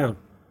stand down.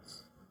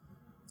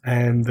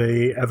 And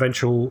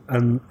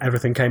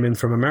everything came in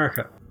from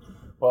America.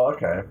 Well,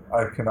 okay.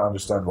 I can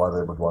understand why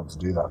they would want to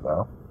do that,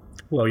 though.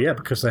 Well, yeah,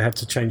 because they had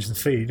to change the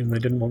feed, and they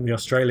didn't want the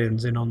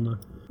Australians in on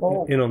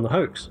the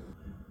hoax.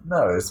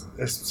 No,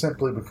 it's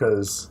simply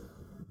because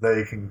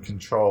they can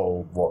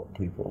control what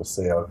people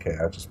say. Okay,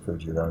 I just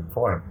proved your own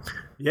point.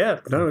 Yeah,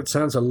 no, it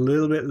sounds a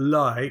little bit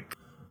like...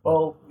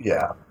 Well,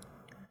 yeah.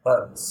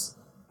 That's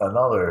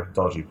another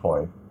dodgy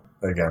point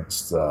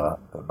against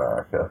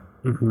America.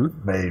 Mm-hmm.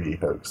 Maybe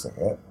hoaxing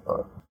it.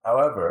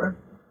 However,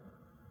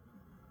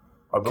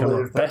 I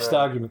believe Best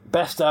argument. the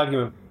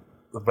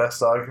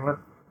best argument,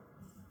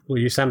 Well,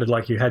 you sounded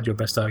like you had your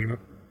best argument.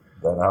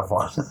 then have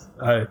one.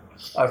 Oh,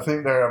 I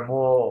think there are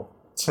more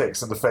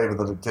ticks in the favour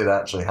that it did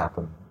actually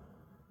happen.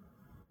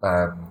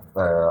 And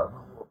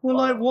well,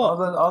 like what?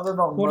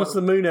 What has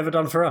the moon ever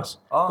done for us?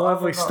 Why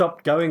have we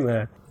stopped going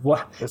there?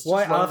 Why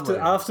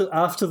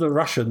after the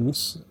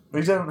Russians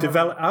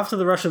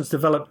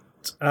developed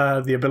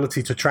the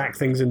ability to track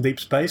things in deep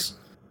space,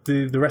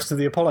 the rest of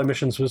the Apollo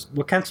missions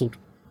were cancelled.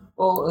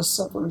 Well, it's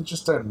simply we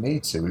just don't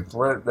need to.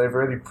 They've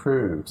already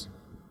proved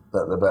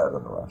that they're better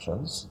than the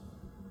Russians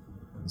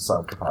in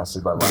some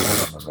capacity by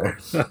landing on the moon.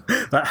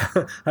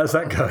 How's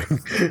that going?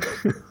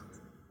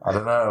 I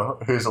don't know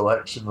whose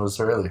election was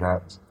really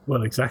hacked.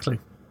 Well, exactly.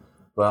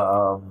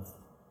 But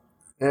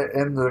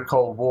in the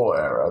Cold War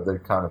era, they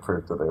kind of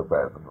proved that they were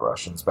better than the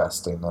Russians,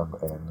 besting them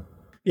in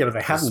But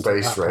they hadn't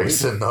the space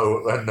race and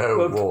no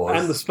wars.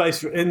 And the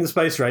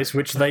space race,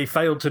 which they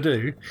failed to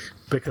do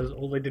because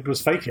all they did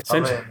was fake it.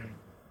 I mean,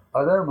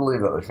 I don't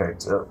believe that they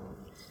faked it.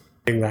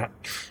 Doing that.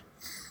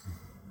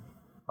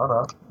 I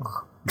know.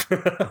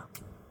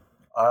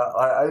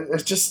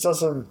 It just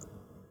doesn't.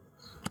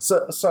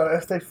 So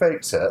if they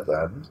faked it,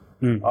 then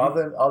are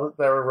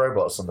there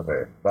robots on the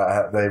moon?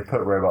 They've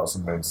put robots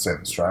on the moon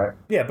since, right?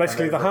 Yeah,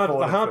 basically the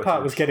hard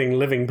part was getting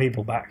living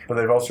people back. But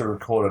they've also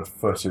recorded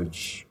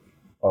footage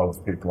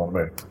of people on the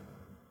moon.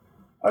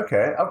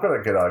 Okay, I've got a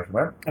good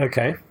argument.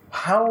 Okay.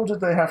 How did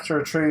they have to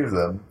retrieve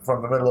them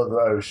from the middle of the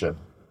ocean?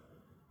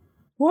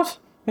 What?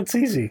 That's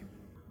easy.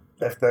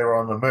 If they were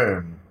on the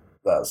moon,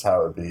 that's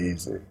how it would be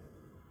easy.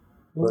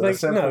 Well, But the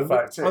simple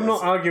fact I'm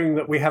not arguing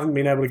that we haven't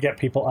been able to get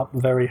people up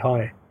very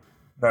high.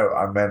 No,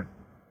 I meant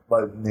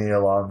like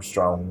Neil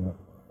Armstrong,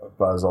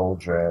 Buzz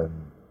Aldrin,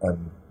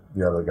 and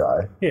the other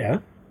guy. Yeah.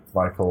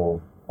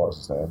 Michael, what's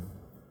his name?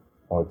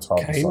 Or Tom.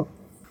 Kane?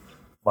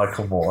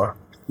 Michael Moore.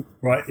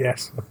 Right,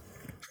 yes.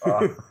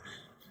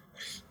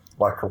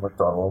 Michael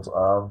McDonald.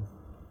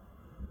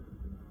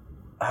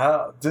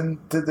 How did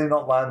they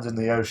not land in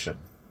the ocean?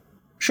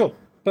 Sure.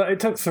 But it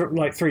took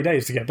 3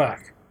 days to get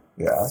back.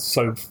 Yeah.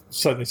 So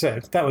they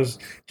said. That was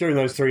during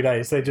those 3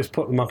 days. They just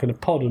put them up in a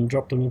pod and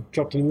dropped them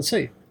in the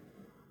sea.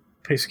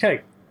 Piece of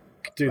cake.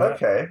 Could do that.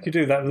 Okay. Could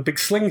do that with a big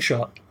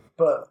slingshot.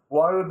 But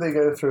why would they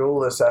go through all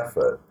this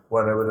effort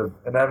when it would have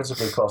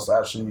inevitably cost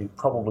actually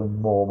probably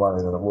more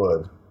money than it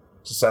would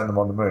to send them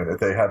on the moon if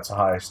they had to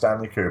hire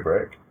Stanley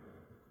Kubrick,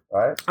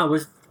 right?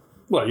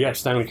 Well, yeah,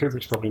 Stanley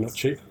Kubrick's probably not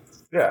cheap.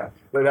 Yeah,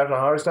 they'd have to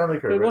hire Stanley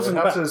Kubrick. They'd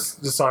have to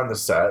design the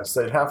sets.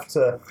 They'd have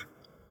to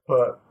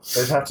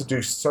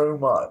do so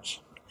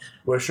much,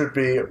 which should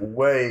be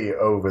way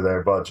over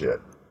their budget.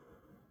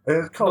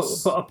 It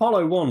costs. But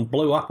Apollo 1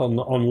 blew up on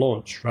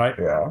launch, right?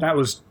 Yeah. That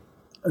was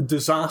a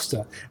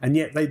disaster, and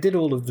yet they did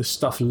all of this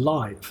stuff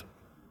live,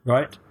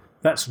 right?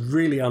 That's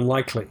really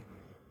unlikely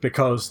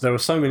because there were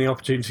so many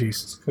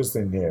opportunities. Because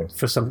they knew.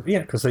 Because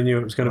they knew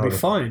it was going to be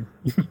fine.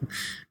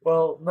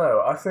 Well,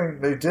 no, I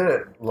think they did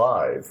it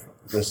live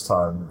this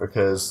time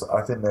because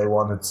I think they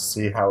wanted to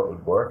see how it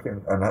would work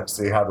and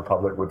see how the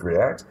public would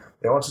react.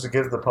 They wanted to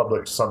give the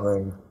public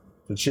something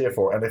to cheer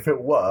for, and if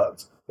it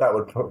worked, that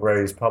would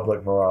raise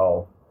public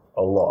morale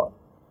a lot.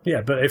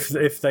 Yeah, but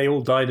if they all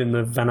died in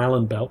the Van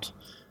Allen belt,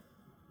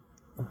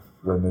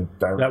 then they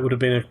don't. That would have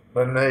been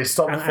then they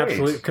stop an the feed.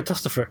 absolute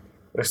catastrophe.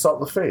 They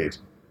stop the feed.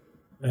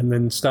 And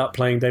then start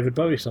playing David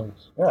Bowie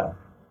songs. Yeah.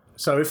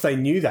 So if they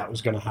knew that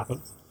was going to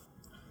happen.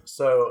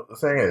 So the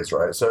thing is,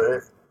 right,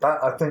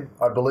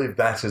 I believe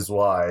that is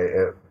why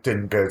it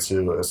didn't go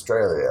to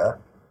Australia.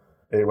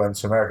 It went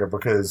to America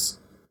because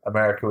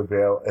America would be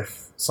able,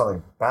 if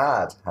something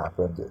bad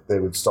happened, they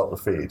would stop the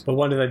feed. But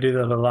why did they do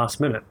that at the last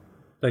minute?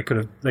 They could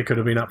have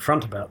been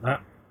upfront about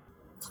that.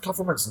 The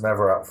government's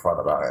never upfront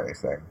about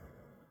anything.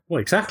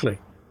 Well, exactly.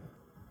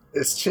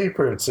 It's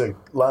cheaper to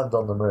land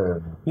on the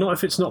moon. Not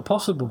if it's not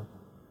possible.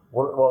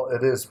 Well,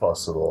 it is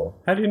possible.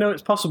 How do you know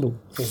it's possible?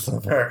 Because the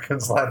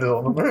Americans landed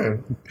on the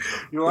moon.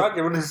 Your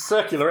argument is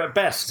circular at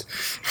best.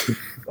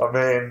 I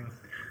mean,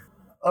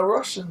 the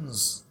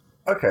Russians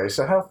Okay,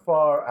 so how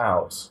far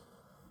out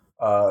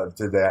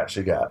did they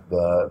actually get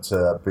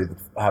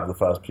have the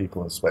first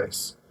people in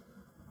space?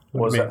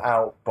 What Was do you it mean?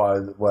 out by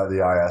where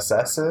the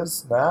ISS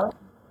is now?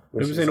 It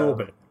was in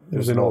orbit. It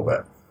was in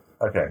orbit.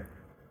 Okay,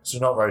 so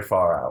not very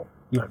far out.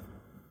 No.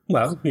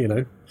 Well,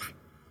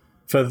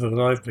 further than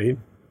I've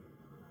been.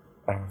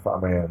 I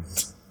mean,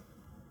 is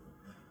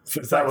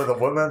that with a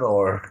woman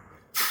or?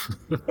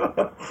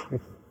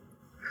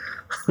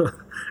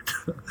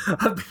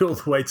 I've been all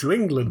the way to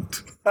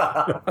England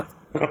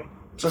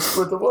Just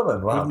with the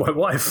woman? Wow. with my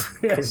wife.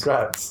 Yes.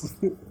 Congrats.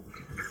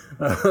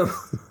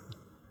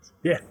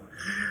 Yeah.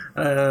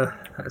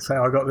 That's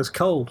how I got this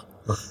cold.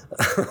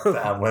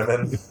 Damn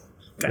women.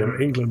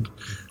 Damn England.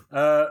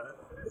 I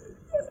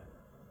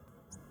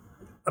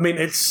mean,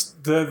 it's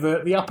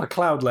the upper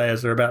cloud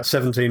layers are about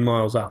 17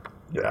 miles up.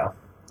 Yeah.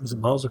 Is it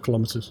miles or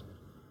kilometres?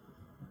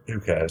 Who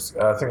cares?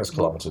 I think it's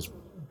kilometres.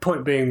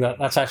 Point being that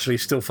that's actually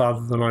still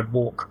farther than I'd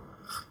walk.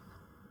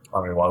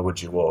 I mean, why would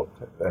you walk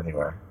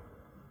anyway?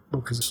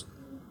 Because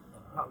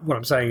what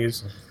I'm saying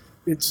is,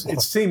 it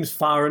seems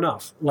far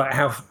enough. Like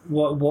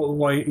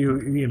why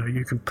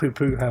you can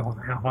poo-poo how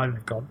high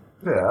they've gone.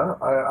 Yeah,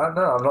 I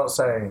know. I'm not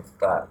saying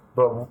that,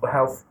 but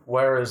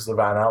where is the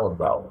Van Allen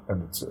belt?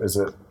 And is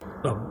it?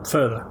 Oh,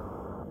 further.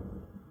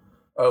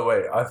 Oh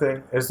wait, I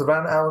think is the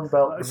Van Allen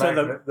belt So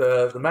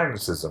the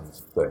magnetism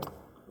thing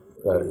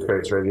that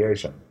creates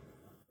radiation.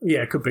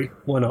 Yeah, it could be.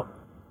 Why not?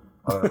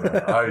 I don't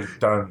know. I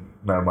don't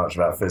know much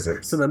about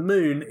physics. So the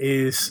moon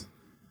is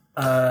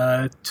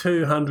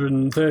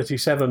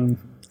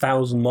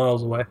 237,000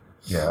 miles away.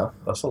 Yeah,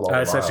 that's a lot.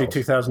 Of It's miles. actually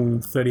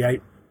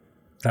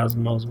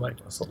 238,000 miles away.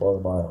 That's a lot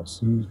of miles.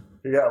 You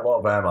get a lot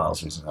of air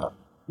miles using that.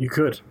 You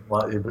could.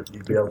 Like you'd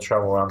be able to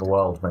travel around the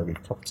world maybe a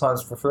couple of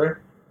times for free.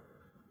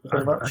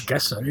 Pretty I much.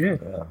 guess so. Yeah.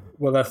 Yeah.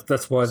 Well,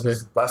 that's why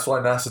the That's why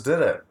NASA did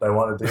it. They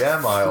wanted the air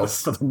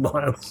miles. for the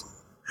miles.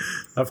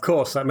 Of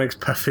course, that makes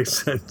perfect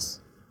sense.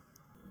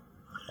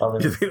 I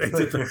mean, You think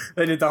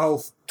they did the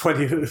whole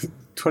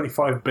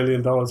 $25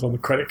 billion on the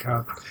credit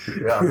card?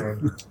 yeah, I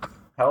mean,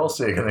 how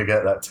else are you going to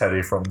get that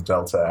teddy from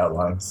Delta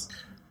Airlines?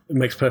 It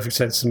makes perfect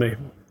sense to me.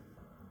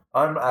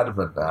 I'm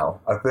adamant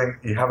now. I think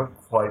you haven't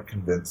quite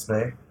convinced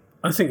me.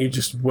 I think you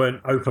just weren't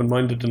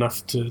open-minded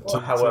enough to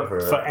however-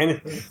 for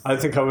anything. I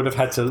think I would have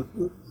had to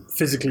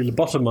physically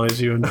lobotomize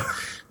you and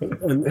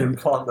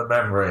Implant the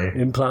memory.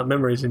 implant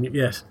memories in you.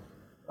 Yes.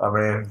 I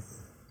mean,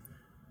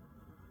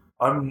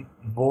 I'm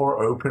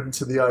more open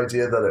to the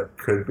idea that it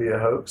could be a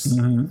hoax.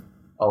 Mm-hmm.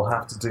 I'll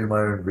have to do my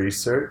own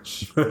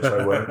research, which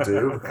I won't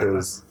do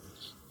because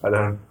I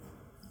don't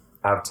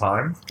have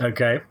time.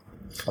 Okay.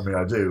 I mean,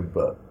 I do,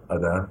 but I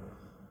don't.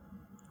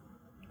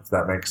 If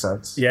that makes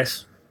sense.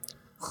 Yes.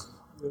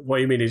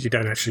 What you mean is you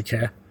don't actually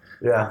care.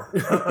 Yeah.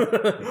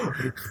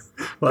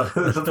 Well,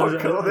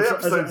 the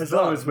episode's as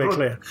long as we're done.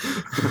 clear.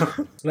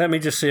 Let me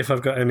just see if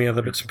I've got any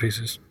other bits and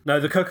pieces. No,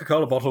 the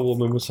Coca-Cola bottle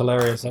woman was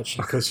hilarious,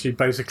 actually, because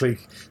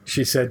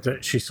she said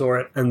that she saw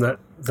it and that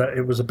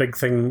it was a big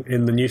thing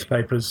in the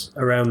newspapers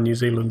around New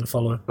Zealand to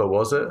follow. But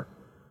was it?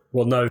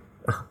 Well, no.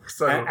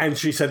 So, And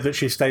she said that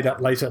she stayed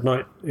up late at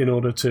night in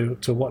order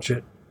to watch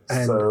it.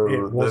 And So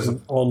it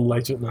wasn't on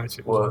late at night.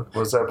 It was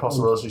was there a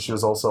possibility she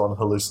was also on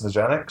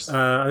hallucinogenics?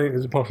 I think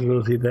there's a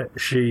possibility that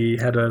she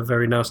had a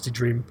very nasty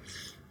dream,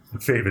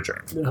 Fever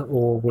dream.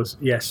 or was,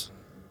 yes.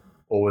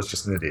 Or was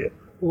just an idiot?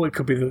 Or it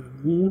could be I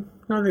think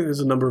there's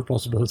a number of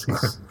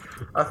possibilities.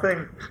 I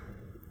think,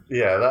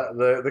 yeah,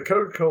 the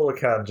Coca-Cola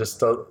can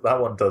that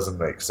one doesn't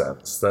make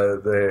sense.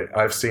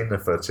 I've seen the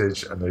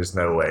footage, and there's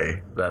no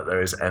way that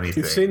there is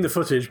anything. You've seen the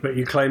footage, but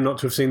you claim not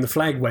to have seen the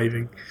flag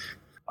waving.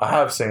 I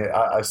have seen it.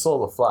 I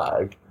saw the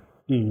flag,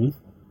 Mm.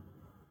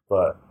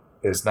 but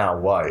it's now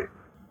white.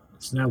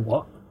 So now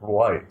what?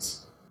 White.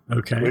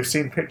 Okay. We've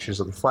seen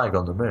pictures of the flag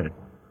on the moon.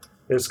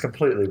 It's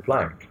completely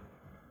blank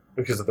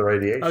because of the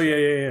radiation. Oh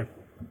yeah.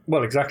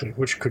 Well, exactly,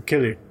 which could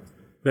kill you.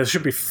 There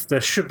should be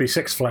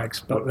 6 flags,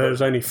 but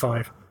there's only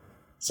 5.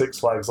 Six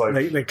Flags, like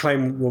They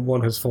claim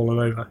one has fallen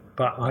over,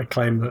 but I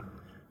claim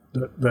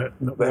that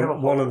They have a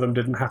one of them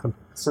didn't happen.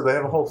 so they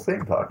have a whole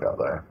theme park out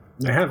there,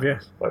 They have,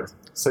 yes. like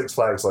Six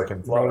Flags, like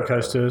in Florida. Roller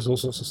coasters, all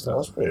sorts of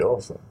That's stuff. pretty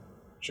awesome.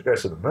 Should go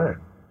to the moon.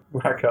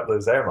 Rack up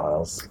those air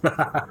miles.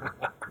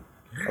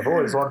 I've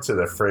always wanted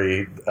a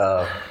free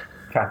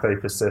Cathay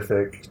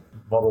Pacific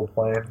model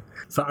plane.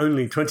 For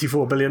only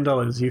 $24 billion,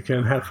 you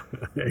can have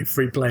a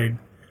free plane.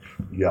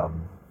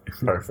 Yum.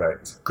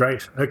 Perfect.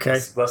 Great. Okay.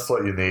 That's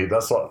what you need.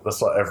 That's what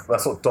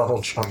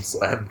Donald Trump's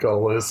end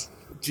goal is.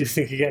 Do you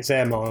think he gets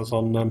air miles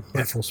on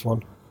Air Force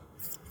One?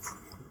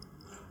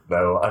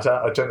 No, I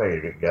don't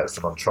think he can get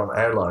some on Trump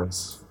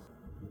Airlines.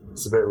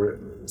 It's a bit.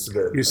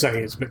 You're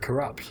saying it's a bit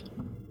corrupt.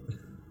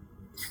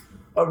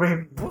 I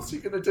mean, what's he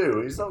going to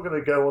do? He's not going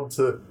to go on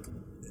to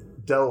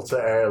Delta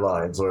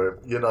Airlines or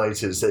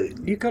United States.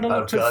 You've got to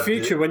look to the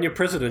future. When you're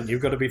president,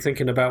 you've got to be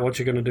thinking about what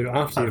you're going to do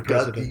after you're I've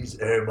got president. these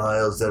air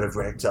miles that I've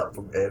racked up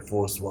from Air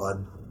Force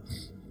One.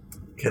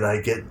 Can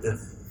I get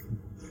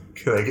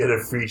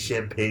a free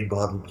champagne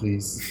bottle,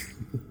 please?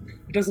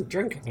 He doesn't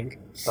drink, I think.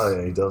 Oh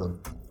yeah, he doesn't.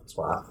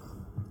 Swat.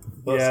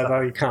 Yeah,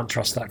 though you can't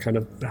trust that kind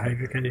of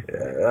behaviour, can you?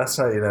 Yeah, that's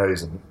how you know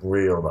he's a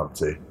real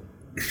numpty.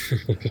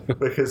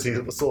 Because he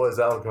saw his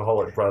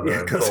alcoholic brother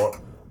and thought,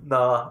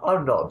 nah,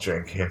 I'm not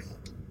drinking.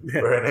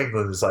 Yeah. Where in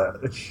England, it's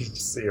like, you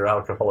see your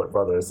alcoholic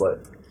brother, it's like,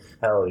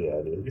 hell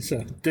yeah, dude. It's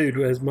dude,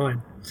 where's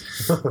mine?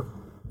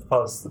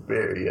 Pass the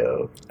beer,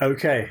 yo.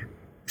 Okay,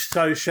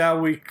 so shall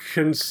we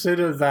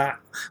consider that?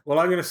 Well,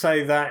 I'm going to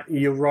say that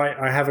you're right,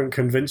 I haven't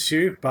convinced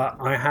you, but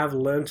I have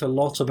learnt a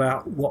lot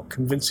about what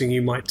convincing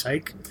you might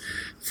take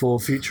for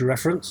future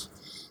reference.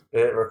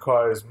 It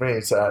requires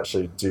me to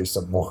actually do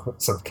some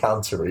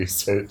counter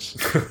research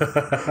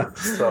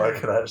so I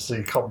can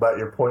actually combat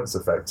your points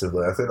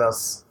effectively. I think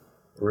that's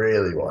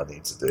really what I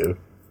need to do.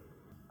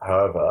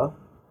 However,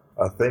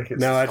 I think it's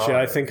No, actually,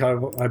 I think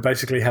I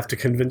basically have to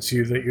convince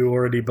you that you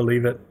already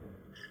believe it,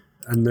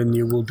 and then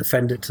you will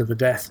defend it to the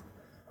death.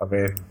 I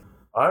mean,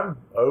 I'm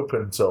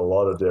open to a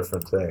lot of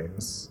different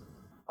things.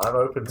 I'm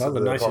open to the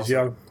nice is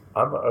young.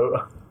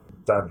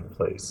 Daniel,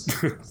 please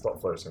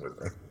stop flirting with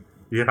me.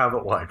 You have a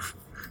wife.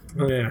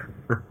 Oh yeah.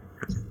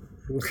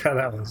 Look how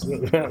that was.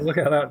 Look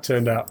how that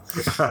turned out.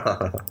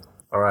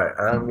 All right,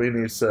 and we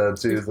need to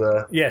do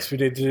the... Yes, we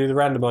need to do the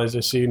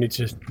randomizer, so you need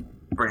to...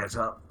 Bring it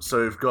up.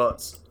 So we've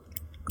got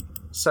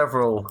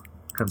several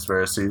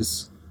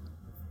conspiracies.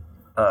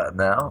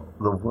 Now,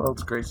 the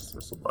world's greatest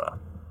whistleblower.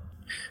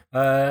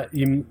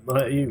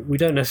 We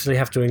don't necessarily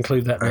have to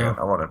include that now.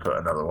 I want to put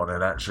another one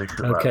in, actually,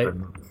 because Okay. I've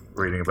been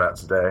reading about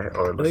today.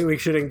 I think we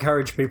should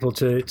encourage people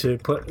to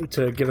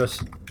give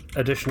us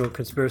additional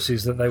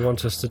conspiracies that they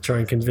want us to try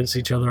and convince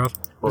each other of.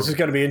 This is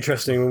going to be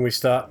interesting when we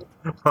start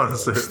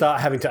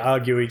having to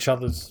argue each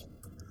other's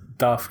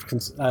daft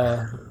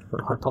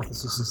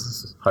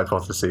hypotheses.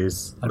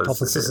 Hypotheses.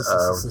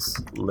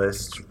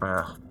 List.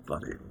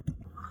 Bloody.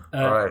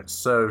 Alright,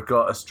 so we've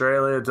got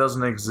Australia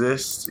doesn't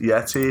exist,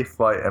 Yeti,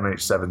 Flight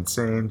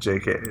MH17,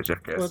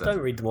 JFK. Well, don't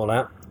read them all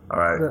out.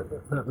 Alright.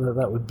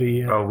 That would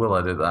be... Oh, will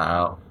I did that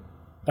out?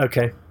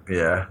 Okay.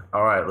 Yeah.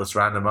 Alright, let's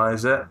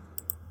randomise it.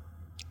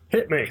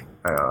 Hit me.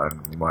 Hang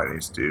on, I might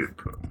need to do...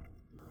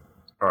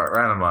 Alright,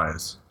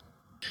 randomise.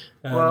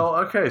 Well,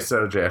 okay,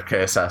 so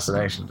JFK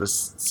assassination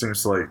just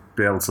seems to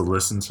be able to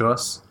listen to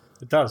us.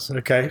 It does,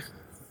 okay.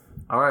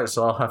 Alright,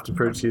 so I'll have to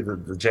prove to you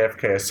that the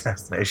JFK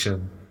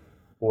assassination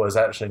was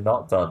actually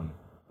not done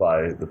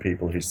by the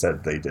people who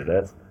said they did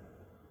it.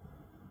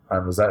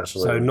 And was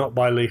actually... So not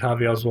by Lee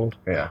Harvey Oswald.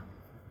 Yeah.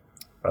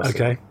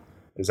 Okay. It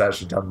was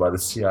actually done by the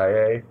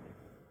CIA,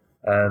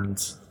 and...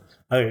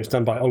 I think it's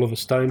done by Oliver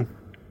Stone.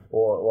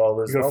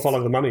 There's You've got to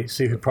follow the money,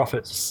 see who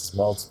profits.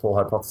 multiple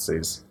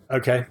hypotheses.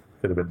 Okay.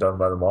 Could have been done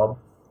by the mob.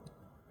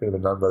 Could have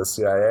been done by the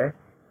CIA.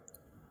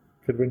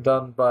 Could have been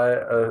done by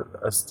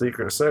a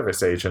Secret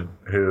Service agent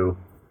who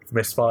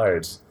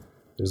misfired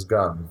his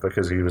gun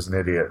because he was an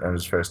idiot on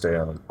his first day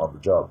on the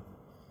job.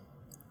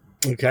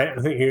 Okay,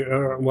 I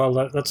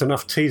think that's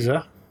enough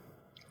teaser.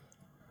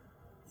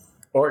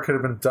 Or it could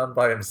have been done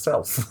by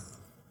himself.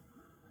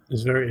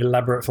 It's a very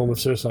elaborate form of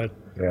suicide.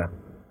 Yeah.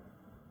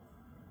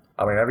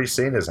 I mean, have you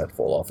seen his head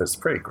fall off? It's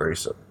pretty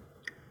gruesome.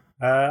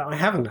 I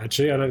haven't,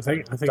 actually, I don't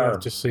think. I think I've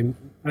just seen...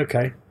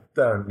 Okay.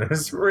 Don't.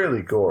 It's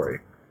really gory.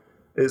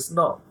 It's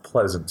not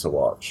pleasant to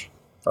watch.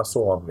 That's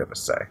all I'm going to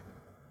say.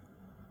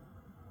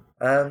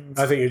 And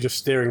I think you're just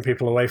steering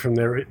people away from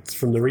the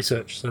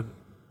research,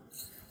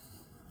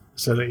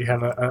 so that you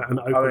have an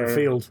open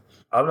field.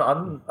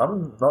 I'm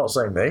not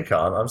saying they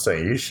can't. I'm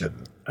saying you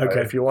shouldn't.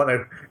 Okay. If you want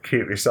to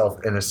keep yourself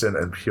innocent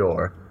and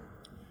pure.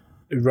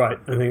 Right.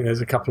 I think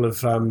there's a couple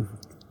of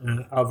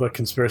other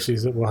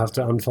conspiracies that we'll have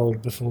to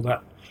unfold before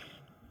that.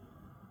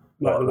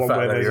 Like the one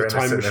where there's a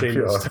time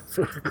machine and stuff.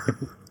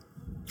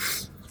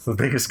 It's the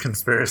biggest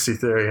conspiracy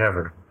theory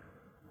ever.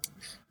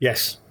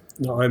 Yes.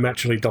 No, I'm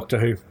actually Doctor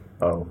Who.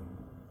 Oh.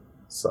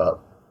 What's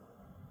up?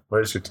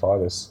 Where's your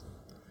TARDIS?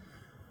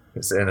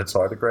 Is it in a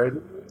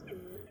tardigrade?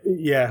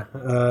 Yeah.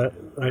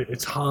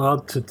 It's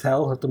hard to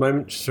tell at the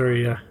moment. It's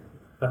very...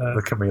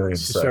 the chameleon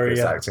circus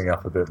acting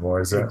up a bit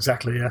more, is it?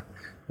 Exactly, yeah.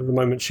 At the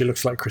moment, she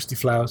looks like Christy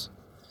Flowers.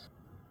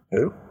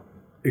 Who?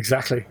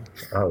 Exactly.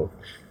 Oh.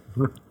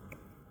 The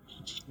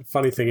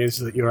funny thing is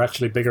that you're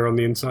actually bigger on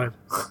the inside.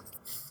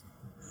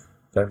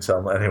 Don't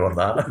tell anyone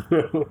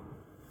that.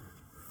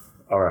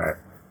 All right.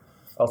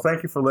 Well,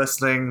 thank you for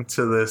listening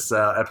to this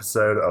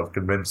episode of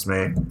Convince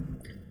Me.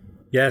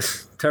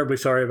 Yes, terribly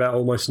sorry about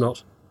Almost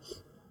Not.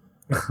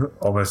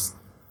 Almost.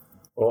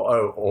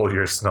 All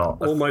your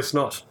snot. Almost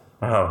Not.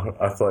 Oh,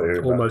 I thought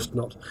you were... Almost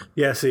Not.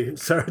 Yeah, see,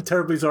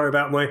 terribly sorry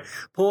about my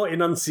poor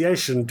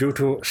enunciation due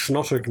to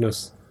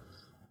snottigness.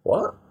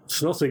 What?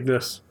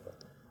 Snottigness.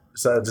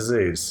 Is that a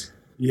disease?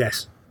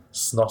 Yes.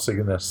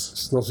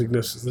 Snottigness.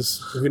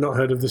 Snottigness. Have you not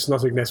heard of the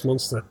snottigness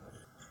monster?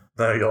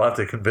 No, you'll have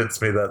to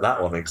convince me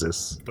that one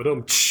exists. But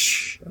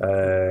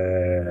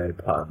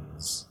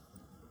puns.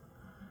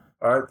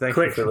 All right, thank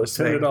you for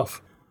listening. Turn it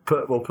off.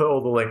 We'll put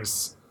all the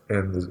links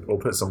in. We'll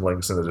put some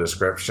links in the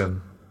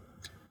description.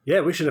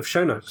 Yeah, we should have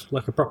show notes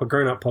like a proper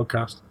grown-up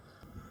podcast.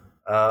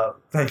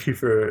 Thank you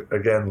for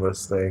again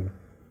listening,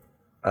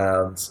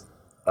 and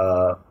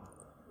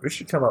We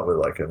should come up with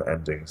like an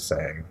ending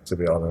saying. To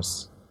be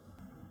honest,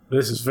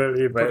 This is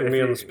very... You're putting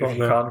me on the spot if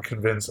you now. can't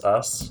convince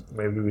us,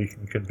 maybe we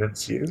can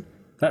convince you.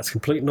 That's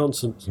complete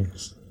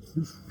nonsense.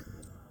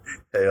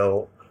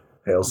 Hail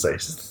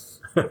Satan.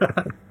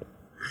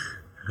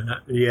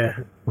 Yeah.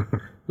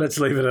 Let's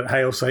leave it at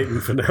Hail Satan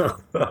for now.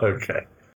 Okay.